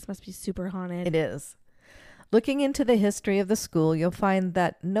 this place must be super haunted. It is. Looking into the history of the school, you'll find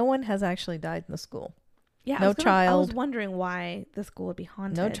that no one has actually died in the school. Yeah, No I was child. wondering why the school would be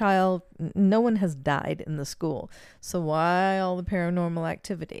haunted. No one has died in the school. So why all the paranormal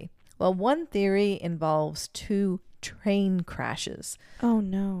activity? Well, one theory involves 2 train crashes Oh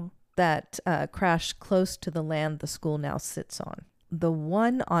no. that crashed close to the land the school now sits on. The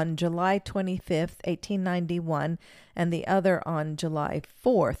one on July 25th, 1891, and the other on July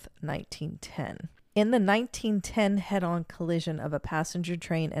 4th, 1910. In the 1910 head-on collision of a passenger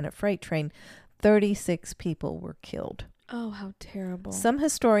train and a freight train, 36 people were killed. Oh, how terrible. Some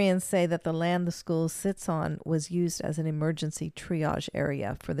historians say that the land the school sits on was used as an emergency triage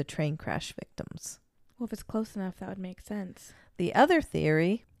area for the train crash victims. Well, if it's close enough, that would make sense. The other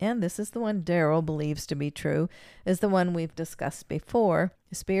theory, and this is the one Daryl believes to be true, is the one we've discussed before.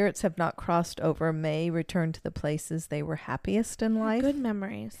 Spirits have not crossed over, may return to the places they were happiest in life. Good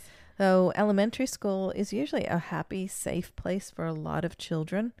memories. Though elementary school is usually a happy, safe place for a lot of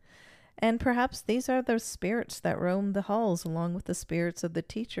children. And perhaps these are the spirits that roam the halls along with the spirits of the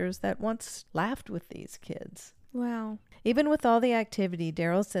teachers that once laughed with these kids. Wow. Even with all the activity,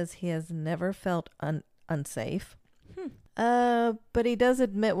 Daryl says he has never felt unsafe. But he does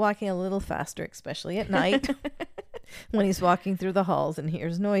admit walking a little faster, especially at night when he's walking through the halls and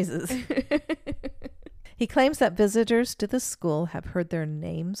hears noises. He claims that visitors to the school have heard their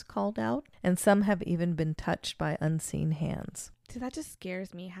names called out, and some have even been touched by unseen hands. See, that just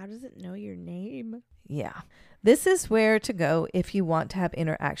scares me. How does it know your name? Yeah. This is where to go if you want to have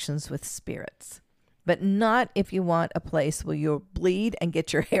interactions with spirits, but not if you want a place where you'll bleed and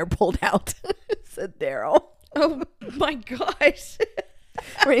get your hair pulled out, said Daryl. Oh my gosh.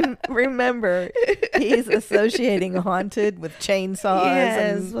 Remember, he's associating haunted with chainsaws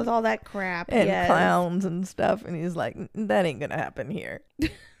Yes, with all that crap. and yes. clowns and stuff, and he's like, that ain't gonna happen here.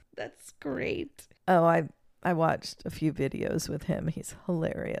 That's great. Oh, I watched a few videos with him. He's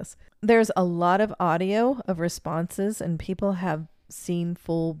hilarious. There's a lot of audio of responses, and people have seen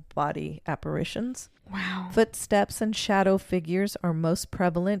full body apparitions. Wow. Footsteps and shadow figures are most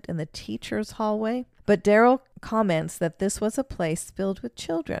prevalent in the teacher's hallway, but Daryl comments that this was a place filled with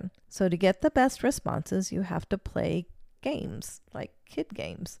children. So to get the best responses, you have to play games, like kid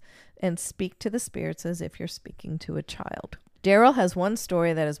games, and speak to the spirits as if you're speaking to a child. Daryl has one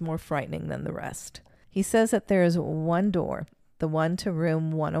story that is more frightening than the rest. He says that there is one door, the one to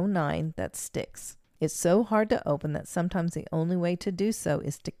room 109, that sticks. It's so hard to open that sometimes the only way to do so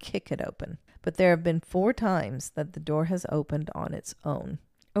is to kick it open. But there have been 4 times that the door has opened on its own.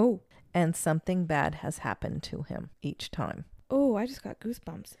 Oh. And something bad has happened to him each time. Oh, I just got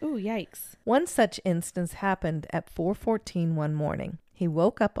goosebumps. Oh, yikes. One such instance happened at 4:14 one morning. He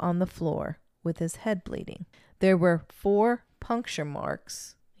woke up on the floor with his head bleeding. There were 4 puncture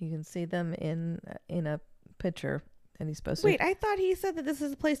marks. You can see them in a picture. And he's supposed to... Wait, I thought he said that this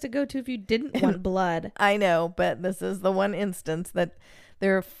is a place to go to if you didn't want blood. I know, but this is the one instance that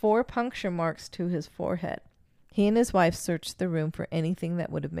there are 4 puncture marks to his forehead. He and his wife searched the room for anything that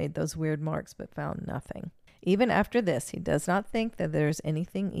would have made those weird marks, but found nothing. Even after this, he does not think that there's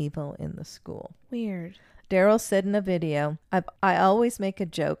anything evil in the school. Weird. Daryl said in a video, I always make a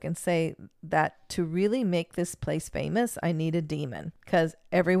joke and say that to really make this place famous, I need a demon because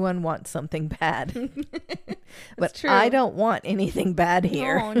everyone wants something bad. But true. I don't want anything bad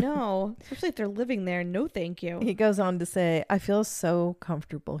here. Oh, no. Especially if they're living there. No, thank you. He goes on to say, I feel so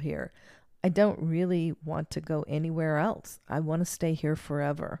comfortable here. I don't really want to go anywhere else. I want to stay here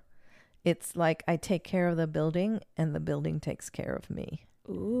forever. It's like I take care of the building and the building takes care of me.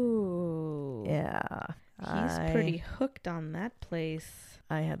 Ooh. Yeah. He's pretty hooked on that place.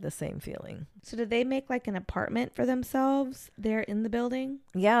 I had the same feeling. So did they make like an apartment for themselves there in the building?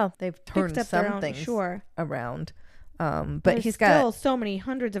 Yeah, they've turned Fixed up their some own- things sure. around. But There's he's still got so many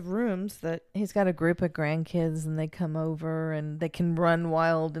hundreds of rooms that. he's got a group of grandkids, and they come over and they can run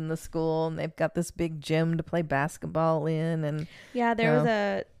wild in the school, and they've got this big gym to play basketball in. And Yeah, there was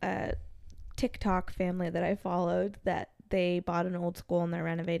a TikTok family that I followed that they bought an old school and they're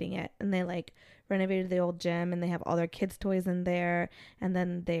renovating it, and they like renovated the old gym, and they have all their kids' toys in there, and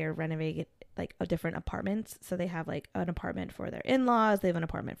then they're renovating like different apartments. So they have like an apartment for their in-laws, they have an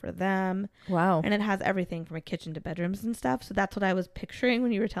apartment for them. wow. And it has everything from a kitchen to bedrooms and stuff. So that's what I was picturing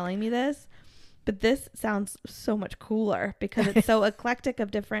when you were telling me this. But this sounds so much cooler because it's so eclectic of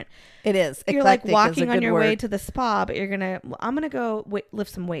different. It is. You're like Eclectic is a walking on good your way word. to the spa, but I'm going to go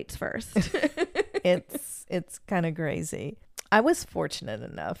lift some weights first. It's kind of crazy. I was fortunate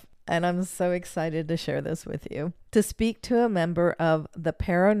enough, and I'm so excited to share this with you, to speak to a member of the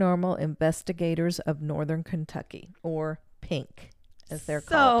Paranormal Investigators of Northern Kentucky, or PINK, as they're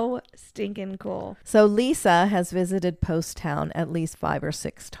called. So stinking cool. So Lisa has visited Post Town at least 5 or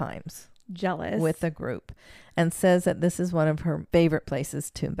 6 times Jealous. with the group, and says that this is one of her favorite places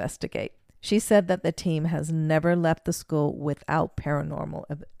to investigate. She said that the team has never left the school without paranormal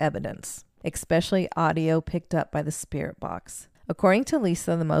evidence, especially audio picked up by the spirit box. According to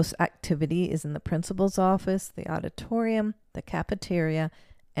Lisa, the most activity is in the principal's office, the auditorium, the cafeteria,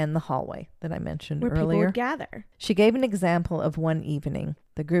 and the hallway that I mentioned where people earlier. would gather. She gave an example of one evening.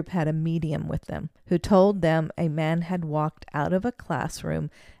 The group had a medium with them who told them a man had walked out of a classroom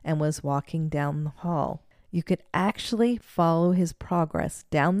and was walking down the hall. You could actually follow his progress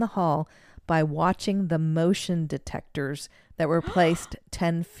down the hall by watching the motion detectors that were placed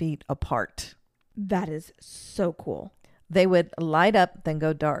 10 feet apart. That is so cool. They would light up, then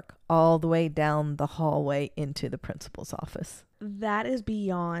go dark, all the way down the hallway into the principal's office. That is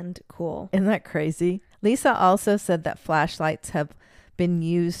beyond cool. Isn't that crazy? Lisa also said that flashlights have been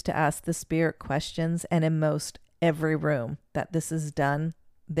used to ask the spirit questions, and in most every room that this is done,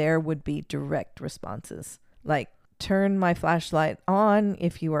 there would be direct responses. Like, turn my flashlight on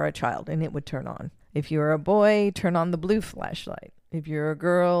if you are a child, and it would turn on. If you are a boy, turn on the blue flashlight. If you're a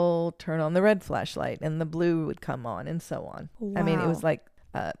girl, turn on the red flashlight, and the blue would come on, and so on. Wow. I mean, it was like,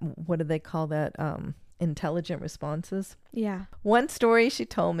 what do they call that? Intelligent responses. Yeah. One story she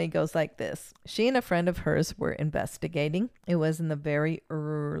told me goes like this. She and a friend of hers were investigating. It was in the very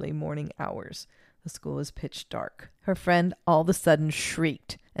early morning hours. The school was pitch dark. Her friend all of a sudden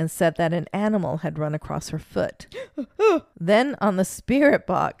shrieked and said that an animal had run across her foot. Then on the spirit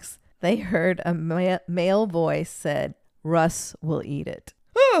box, they heard a male voice said, "Russ will eat it."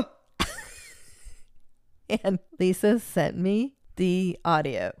 And Lisa sent me the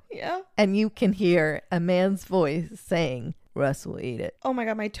audio. Yeah. And you can hear a man's voice saying, "Russ will eat it." Oh my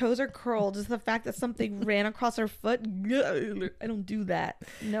God, my toes are curled. Just the fact that something ran across her foot. I don't do that.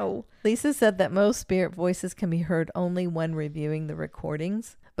 No. Lisa said that most spirit voices can be heard only when reviewing the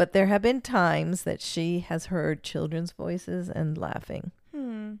recordings, but there have been times that she has heard children's voices and laughing.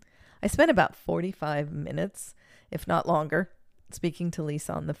 I spent about 45 minutes, if not longer, speaking to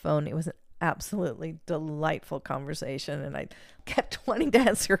Lisa on the phone. It was an absolutely delightful conversation, and I kept wanting to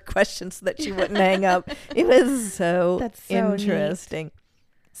ask her questions so that she wouldn't hang up. It was That's so interesting. Neat.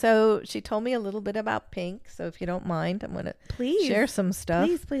 So she told me a little bit about Pink. So if you don't mind, I'm going to share some stuff.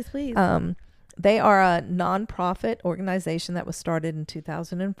 Please. They are a nonprofit organization that was started in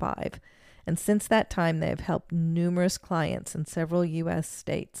 2005. And since that time, they have helped numerous clients in several U.S.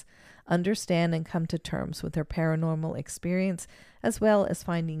 states understand and come to terms with their paranormal experience, as well as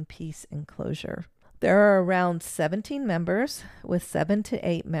finding peace and closure. There are around 17 members, with 7 to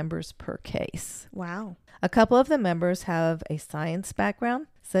 8 members per case. Wow. A couple of the members have a science background,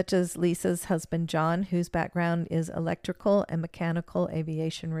 such as Lisa's husband, John, whose background is electrical and mechanical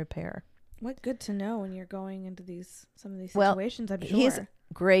aviation repair. What good to know when you're going into some of these situations, I'm sure. He's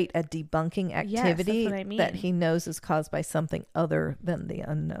great at debunking activity that's what I mean. that he knows is caused by something other than the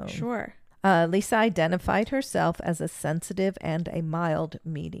unknown. Sure. Lisa identified herself as a sensitive and a mild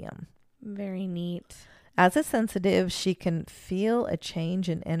medium. Very neat. As a sensitive, she can feel a change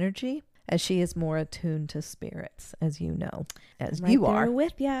in energy as she is more attuned to spirits, as you know, as I'm right you there are.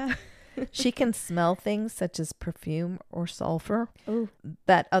 with ya. She can smell things such as perfume or sulfur Ooh.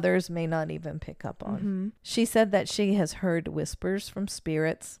 that others may not even pick up on. Mm-hmm. She said that she has heard whispers from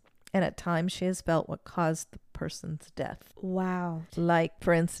spirits, and at times she has felt what caused the person's death. Wow. Like,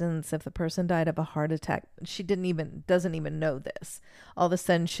 for instance, if the person died of a heart attack, she doesn't even know this. All of a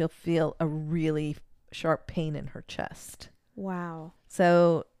sudden, she'll feel a really sharp pain in her chest. Wow.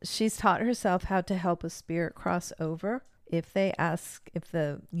 So she's taught herself how to help a spirit cross over if they ask if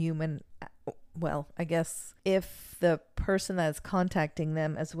the human well, I guess if the person that's contacting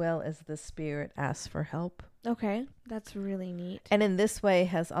them as well as the spirit asks for help. Okay. That's really neat. And in this way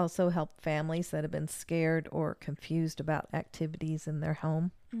has also helped families that have been scared or confused about activities in their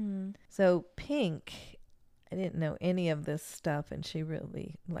home. Mm. So Pink, I didn't know any of this stuff, and she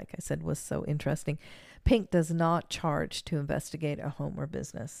really, like I said, was so interesting. Pink does not charge to investigate a home or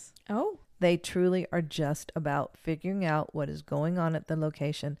business. Oh. They truly are just about figuring out what is going on at the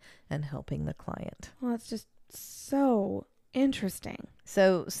location and helping the client. Well, it's just so interesting.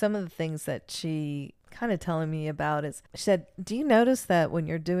 So some of the things that she kind of telling me about is, she said, do you notice that when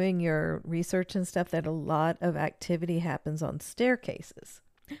you're doing your research and stuff that a lot of activity happens on staircases?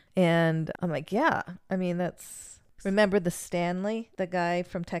 And I'm like, yeah, I mean, remember the Stanley, the guy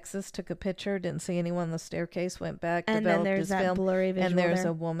from Texas, took a picture, didn't see anyone on the staircase, went back, And then developed there's his that film, blurry visual and there's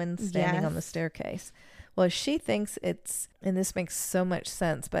there. a woman standing on the Yes. staircase. Well, she thinks and this makes so much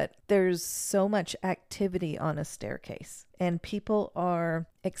sense, but there's so much activity on a staircase, and people are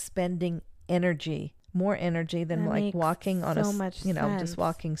expending energy, more energy than That like makes walking on so much just sense.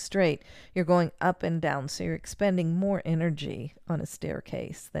 walking straight. You're going up and down, so you're expending more energy on a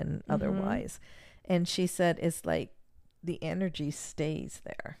staircase than otherwise. And she said it's like the energy stays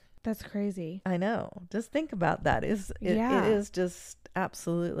there. That's crazy. I know. Just think about that. It is just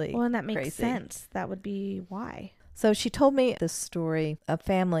absolutely Well, and that makes crazy. sense. That would be why. So she told me this story. A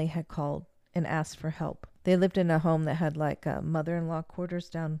family had called and asked for help. They lived in a home that had like mother-in-law quarters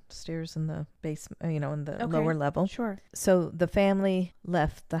downstairs in the basement, in the Okay. lower level. Sure. So the family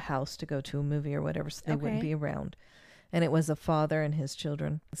left the house to go to a movie or whatever, so they wouldn't Okay. be around. And it was a father and his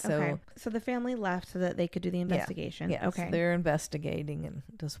children. So Okay. So the family left so that they could do the investigation. yeah, Okay. so they're investigating and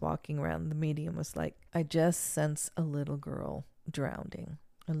just walking around. The medium was like, I just sense a little girl drowning.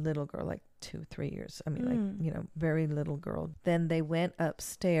 A little girl, like 2-3 years. I mean, like, very little girl. Then they went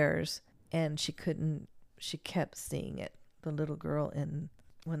upstairs and she kept seeing it, the little girl. And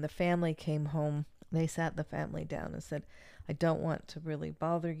when the family came home, they sat the family down and said, I don't want to really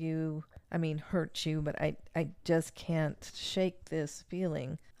bother you. I mean, hurt you, but I just can't shake this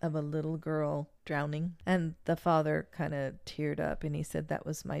feeling of a little girl drowning. And the father kind of teared up and he said, that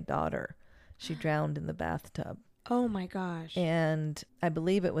was my daughter. She drowned in the bathtub. Oh my gosh. And I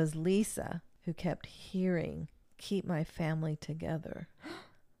believe it was Lisa who kept hearing, keep my family together.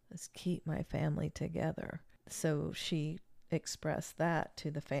 Let's keep my family together. So she expressed that to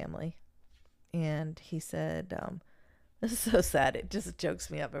the family. And he said, this is so sad. It just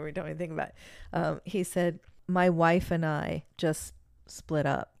chokes me up every time I think about it. He said, my wife and I just split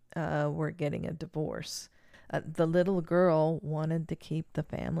up. We're getting a divorce. The little girl wanted to keep the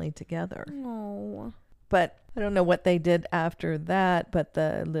family together. Oh. But I don't know what they did after that, but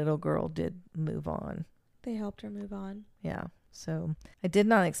the little girl did move on. They helped her move on. Yeah. So I did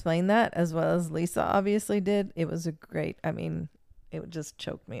not explain that as well as Lisa obviously did. It was it just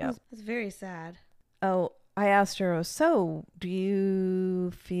choked me up. It's very sad. Oh, I asked her, so do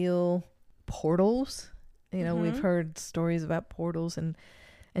you feel portals? We've heard stories about portals and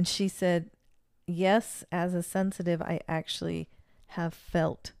she said, yes, as a sensitive, I actually have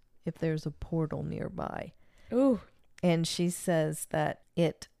felt if there's a portal nearby. Ooh. And she says that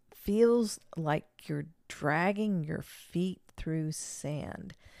it feels like you're dragging your feet through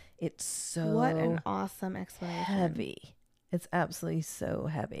sand. It's so What an awesome explanation. heavy. It's absolutely so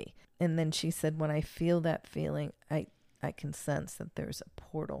heavy. And then she said, when I feel that feeling, I can sense that there's a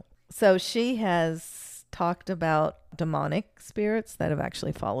portal. So she has talked about demonic spirits that have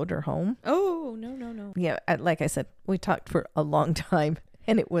actually followed her home. Oh, no. Yeah, like I said, we talked for a long time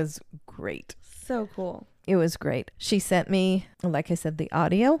and it was great. So cool. It was great. She sent me, like I said, the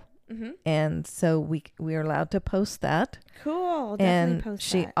audio. Mm-hmm. And so we are allowed to post that. Cool. Definitely And post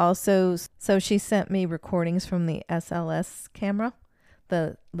she that. also, so she sent me recordings from the SLS camera,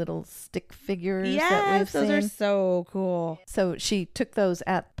 the little stick figures that we've Yes, those seen. are so cool. So she took those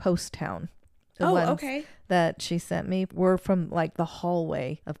at Post Town. The Oh, ones okay. that she sent me were from like the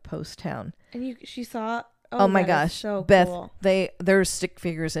hallway of Post Town. And she saw. Oh my that is gosh, so Beth, cool. there's stick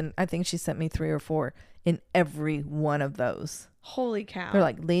figures, and I think she sent me 3 or 4 in every one of those. Holy cow. They're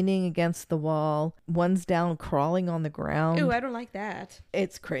like leaning against the wall. One's down crawling on the ground. Ooh, I don't like that.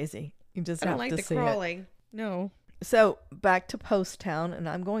 It's crazy. You just I don't have like to the see it. crawling. No. So back to Post Town, and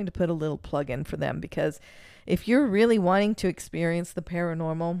I'm going to put a little plug in for them because if you're really wanting to experience the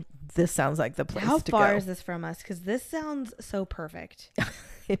paranormal, this sounds like the place How to far go. is this from us? Because this sounds so perfect.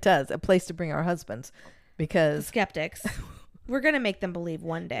 It does. A place to bring our husbands because Skeptics. We're going to make them believe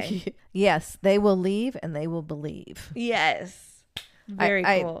one day. yes, they will leave and they will believe. Yes. Very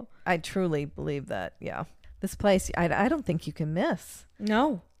cool. I truly believe that. Yeah. This place, I don't think you can miss.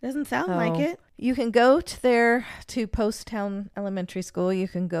 No. Doesn't sound like it. You can go to Poasttown Elementary School. You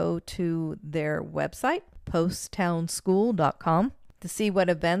can go to their website, posttownschool.com, to see what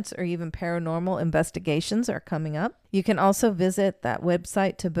events or even paranormal investigations are coming up. You can also visit that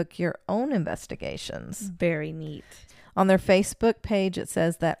website to book your own investigations. Very neat. On their Facebook page, it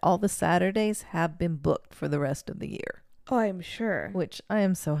says that all the Saturdays have been booked for the rest of the year. Oh, I'm sure. Which I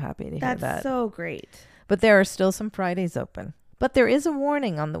am so happy to hear that. That's so great. But there are still some Fridays open. But there is a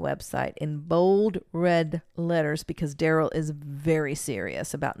warning on the website in bold red letters because Daryl is very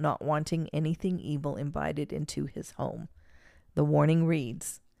serious about not wanting anything evil invited into his home. The warning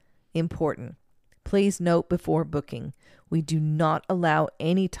reads, important. Please note before booking, we do not allow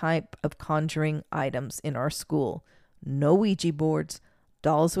any type of conjuring items in our school. No Ouija boards,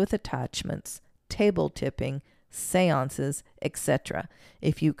 dolls with attachments, table tipping, seances, etc.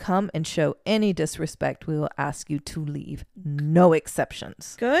 If you come and show any disrespect, we will ask you to leave. No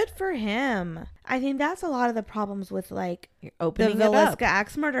exceptions. Good for him. I think that's a lot of the problems with like You're the opening it up. Villisca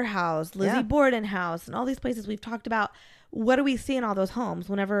Axe Murder House, Lizzie Yeah. Borden House, and all these places we've talked about. What do we see in all those homes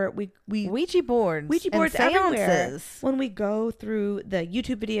whenever we Ouija boards. Ouija and boards everywhere. seances. When we go through the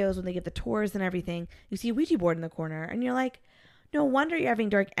YouTube videos, when they get the tours and everything, you see a Ouija board in the corner, and you're like, no wonder you're having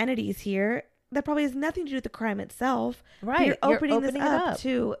dark entities here. That probably has nothing to do with the crime itself. But Right. you're opening this it up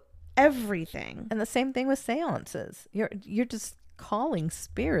to everything. And the same thing with seances. You're just calling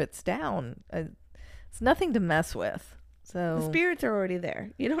spirits down. It's nothing to mess with. So The spirits are already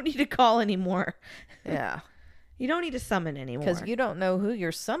there. You don't need to call anymore. yeah, You don't need to summon anymore. because you don't know who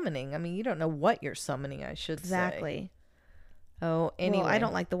you're summoning. I mean, you don't know what you're summoning. I should say. Exactly. Oh, anyway, Well, I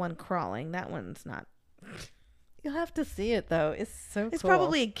don't like the one crawling. That one's not. You'll have to see it though. It's so. It's cool.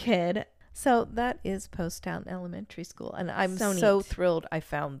 probably a kid. So that is Poasttown Elementary School, and I'm So so neat. thrilled I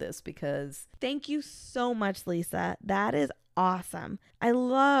found this because Thank you so much, Lisa. That is awesome. I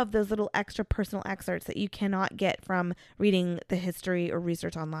love those little extra personal excerpts that you cannot get from reading the history or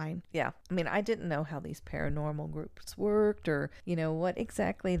research online. yeah, I mean, I didn't know how these paranormal groups worked or, what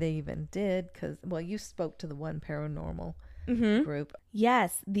exactly they even did because, well, you spoke to the one paranormal group.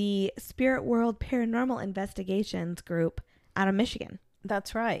 Yes, the Spirit World Paranormal Investigations group out of Michigan.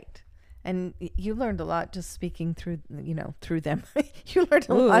 That's right. And you learned a lot just speaking through them. You learned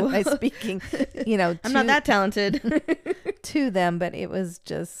a lot by speaking, I'm not that talented. to them, but it was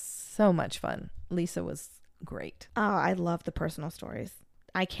just so much fun. Lisa was great. Oh, I love the personal stories.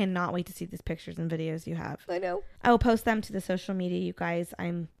 I cannot wait to see these pictures and videos you have. I know. I will post them to the social media, you guys.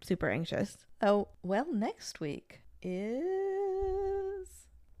 I'm super anxious. Oh, well, next week is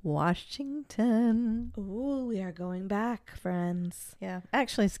Washington. Ooh, we are going back, friends. Yeah.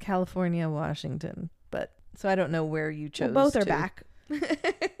 Actually, it's California, Washington. But so I don't know where you chose. Well, both are to. back.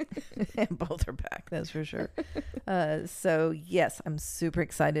 Both are back. That's for sure. So yes, I'm super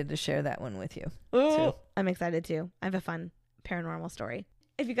excited to share that one with you. Ooh, I'm excited too. I have a fun paranormal story.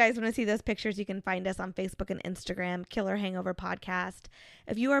 If you guys want to see those pictures, you can find us on Facebook and Instagram, Killer Hangover Podcast.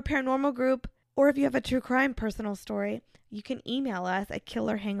 If you are a paranormal group or if you have a true crime personal story, you can email us at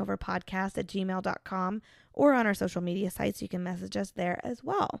killerhangoverpodcast@gmail.com or on our social media sites. You can message us there as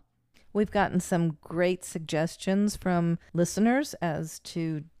well. We've gotten some great suggestions from listeners as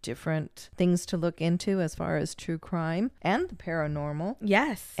to different things to look into as far as true crime and the paranormal.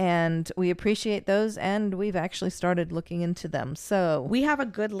 Yes. And we appreciate those, and we've actually started looking into them. So We have a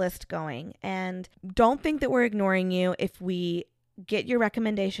good list going, and don't think that we're ignoring you if we get your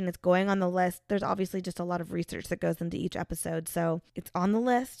recommendation. It's going on the list. There's obviously just a lot of research that goes into each episode, so it's on the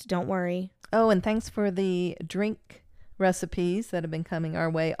list. Don't worry. oh, and thanks for the drink recipes that have been coming our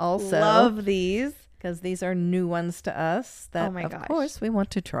way also. Love these. Because these are new ones to us that, Oh my of gosh. course, we want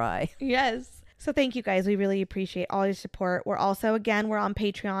to try. Yes. So thank you guys. We really appreciate all your support. We're also, again, we're on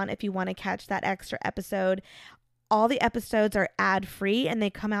Patreon if you want to catch that extra episode. All the episodes are ad-free and they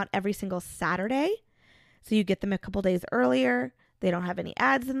come out every single Saturday. So you get them a couple days earlier. They don't have any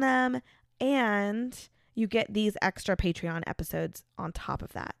ads in them. And you get these extra Patreon episodes on top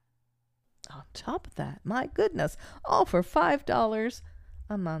of that. On top of that, my goodness, all for $5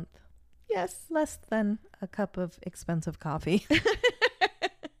 a month. Yes. Less than a cup of expensive coffee.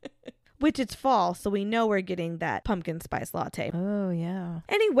 Which it's fall, so we know we're getting that pumpkin spice latte. Oh, yeah.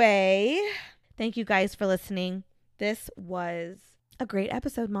 Anyway, thank you guys for listening. This was a great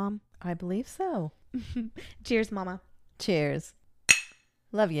episode, Mom. I believe so. Cheers, Mama. Cheers.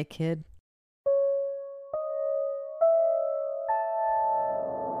 Love you, kid.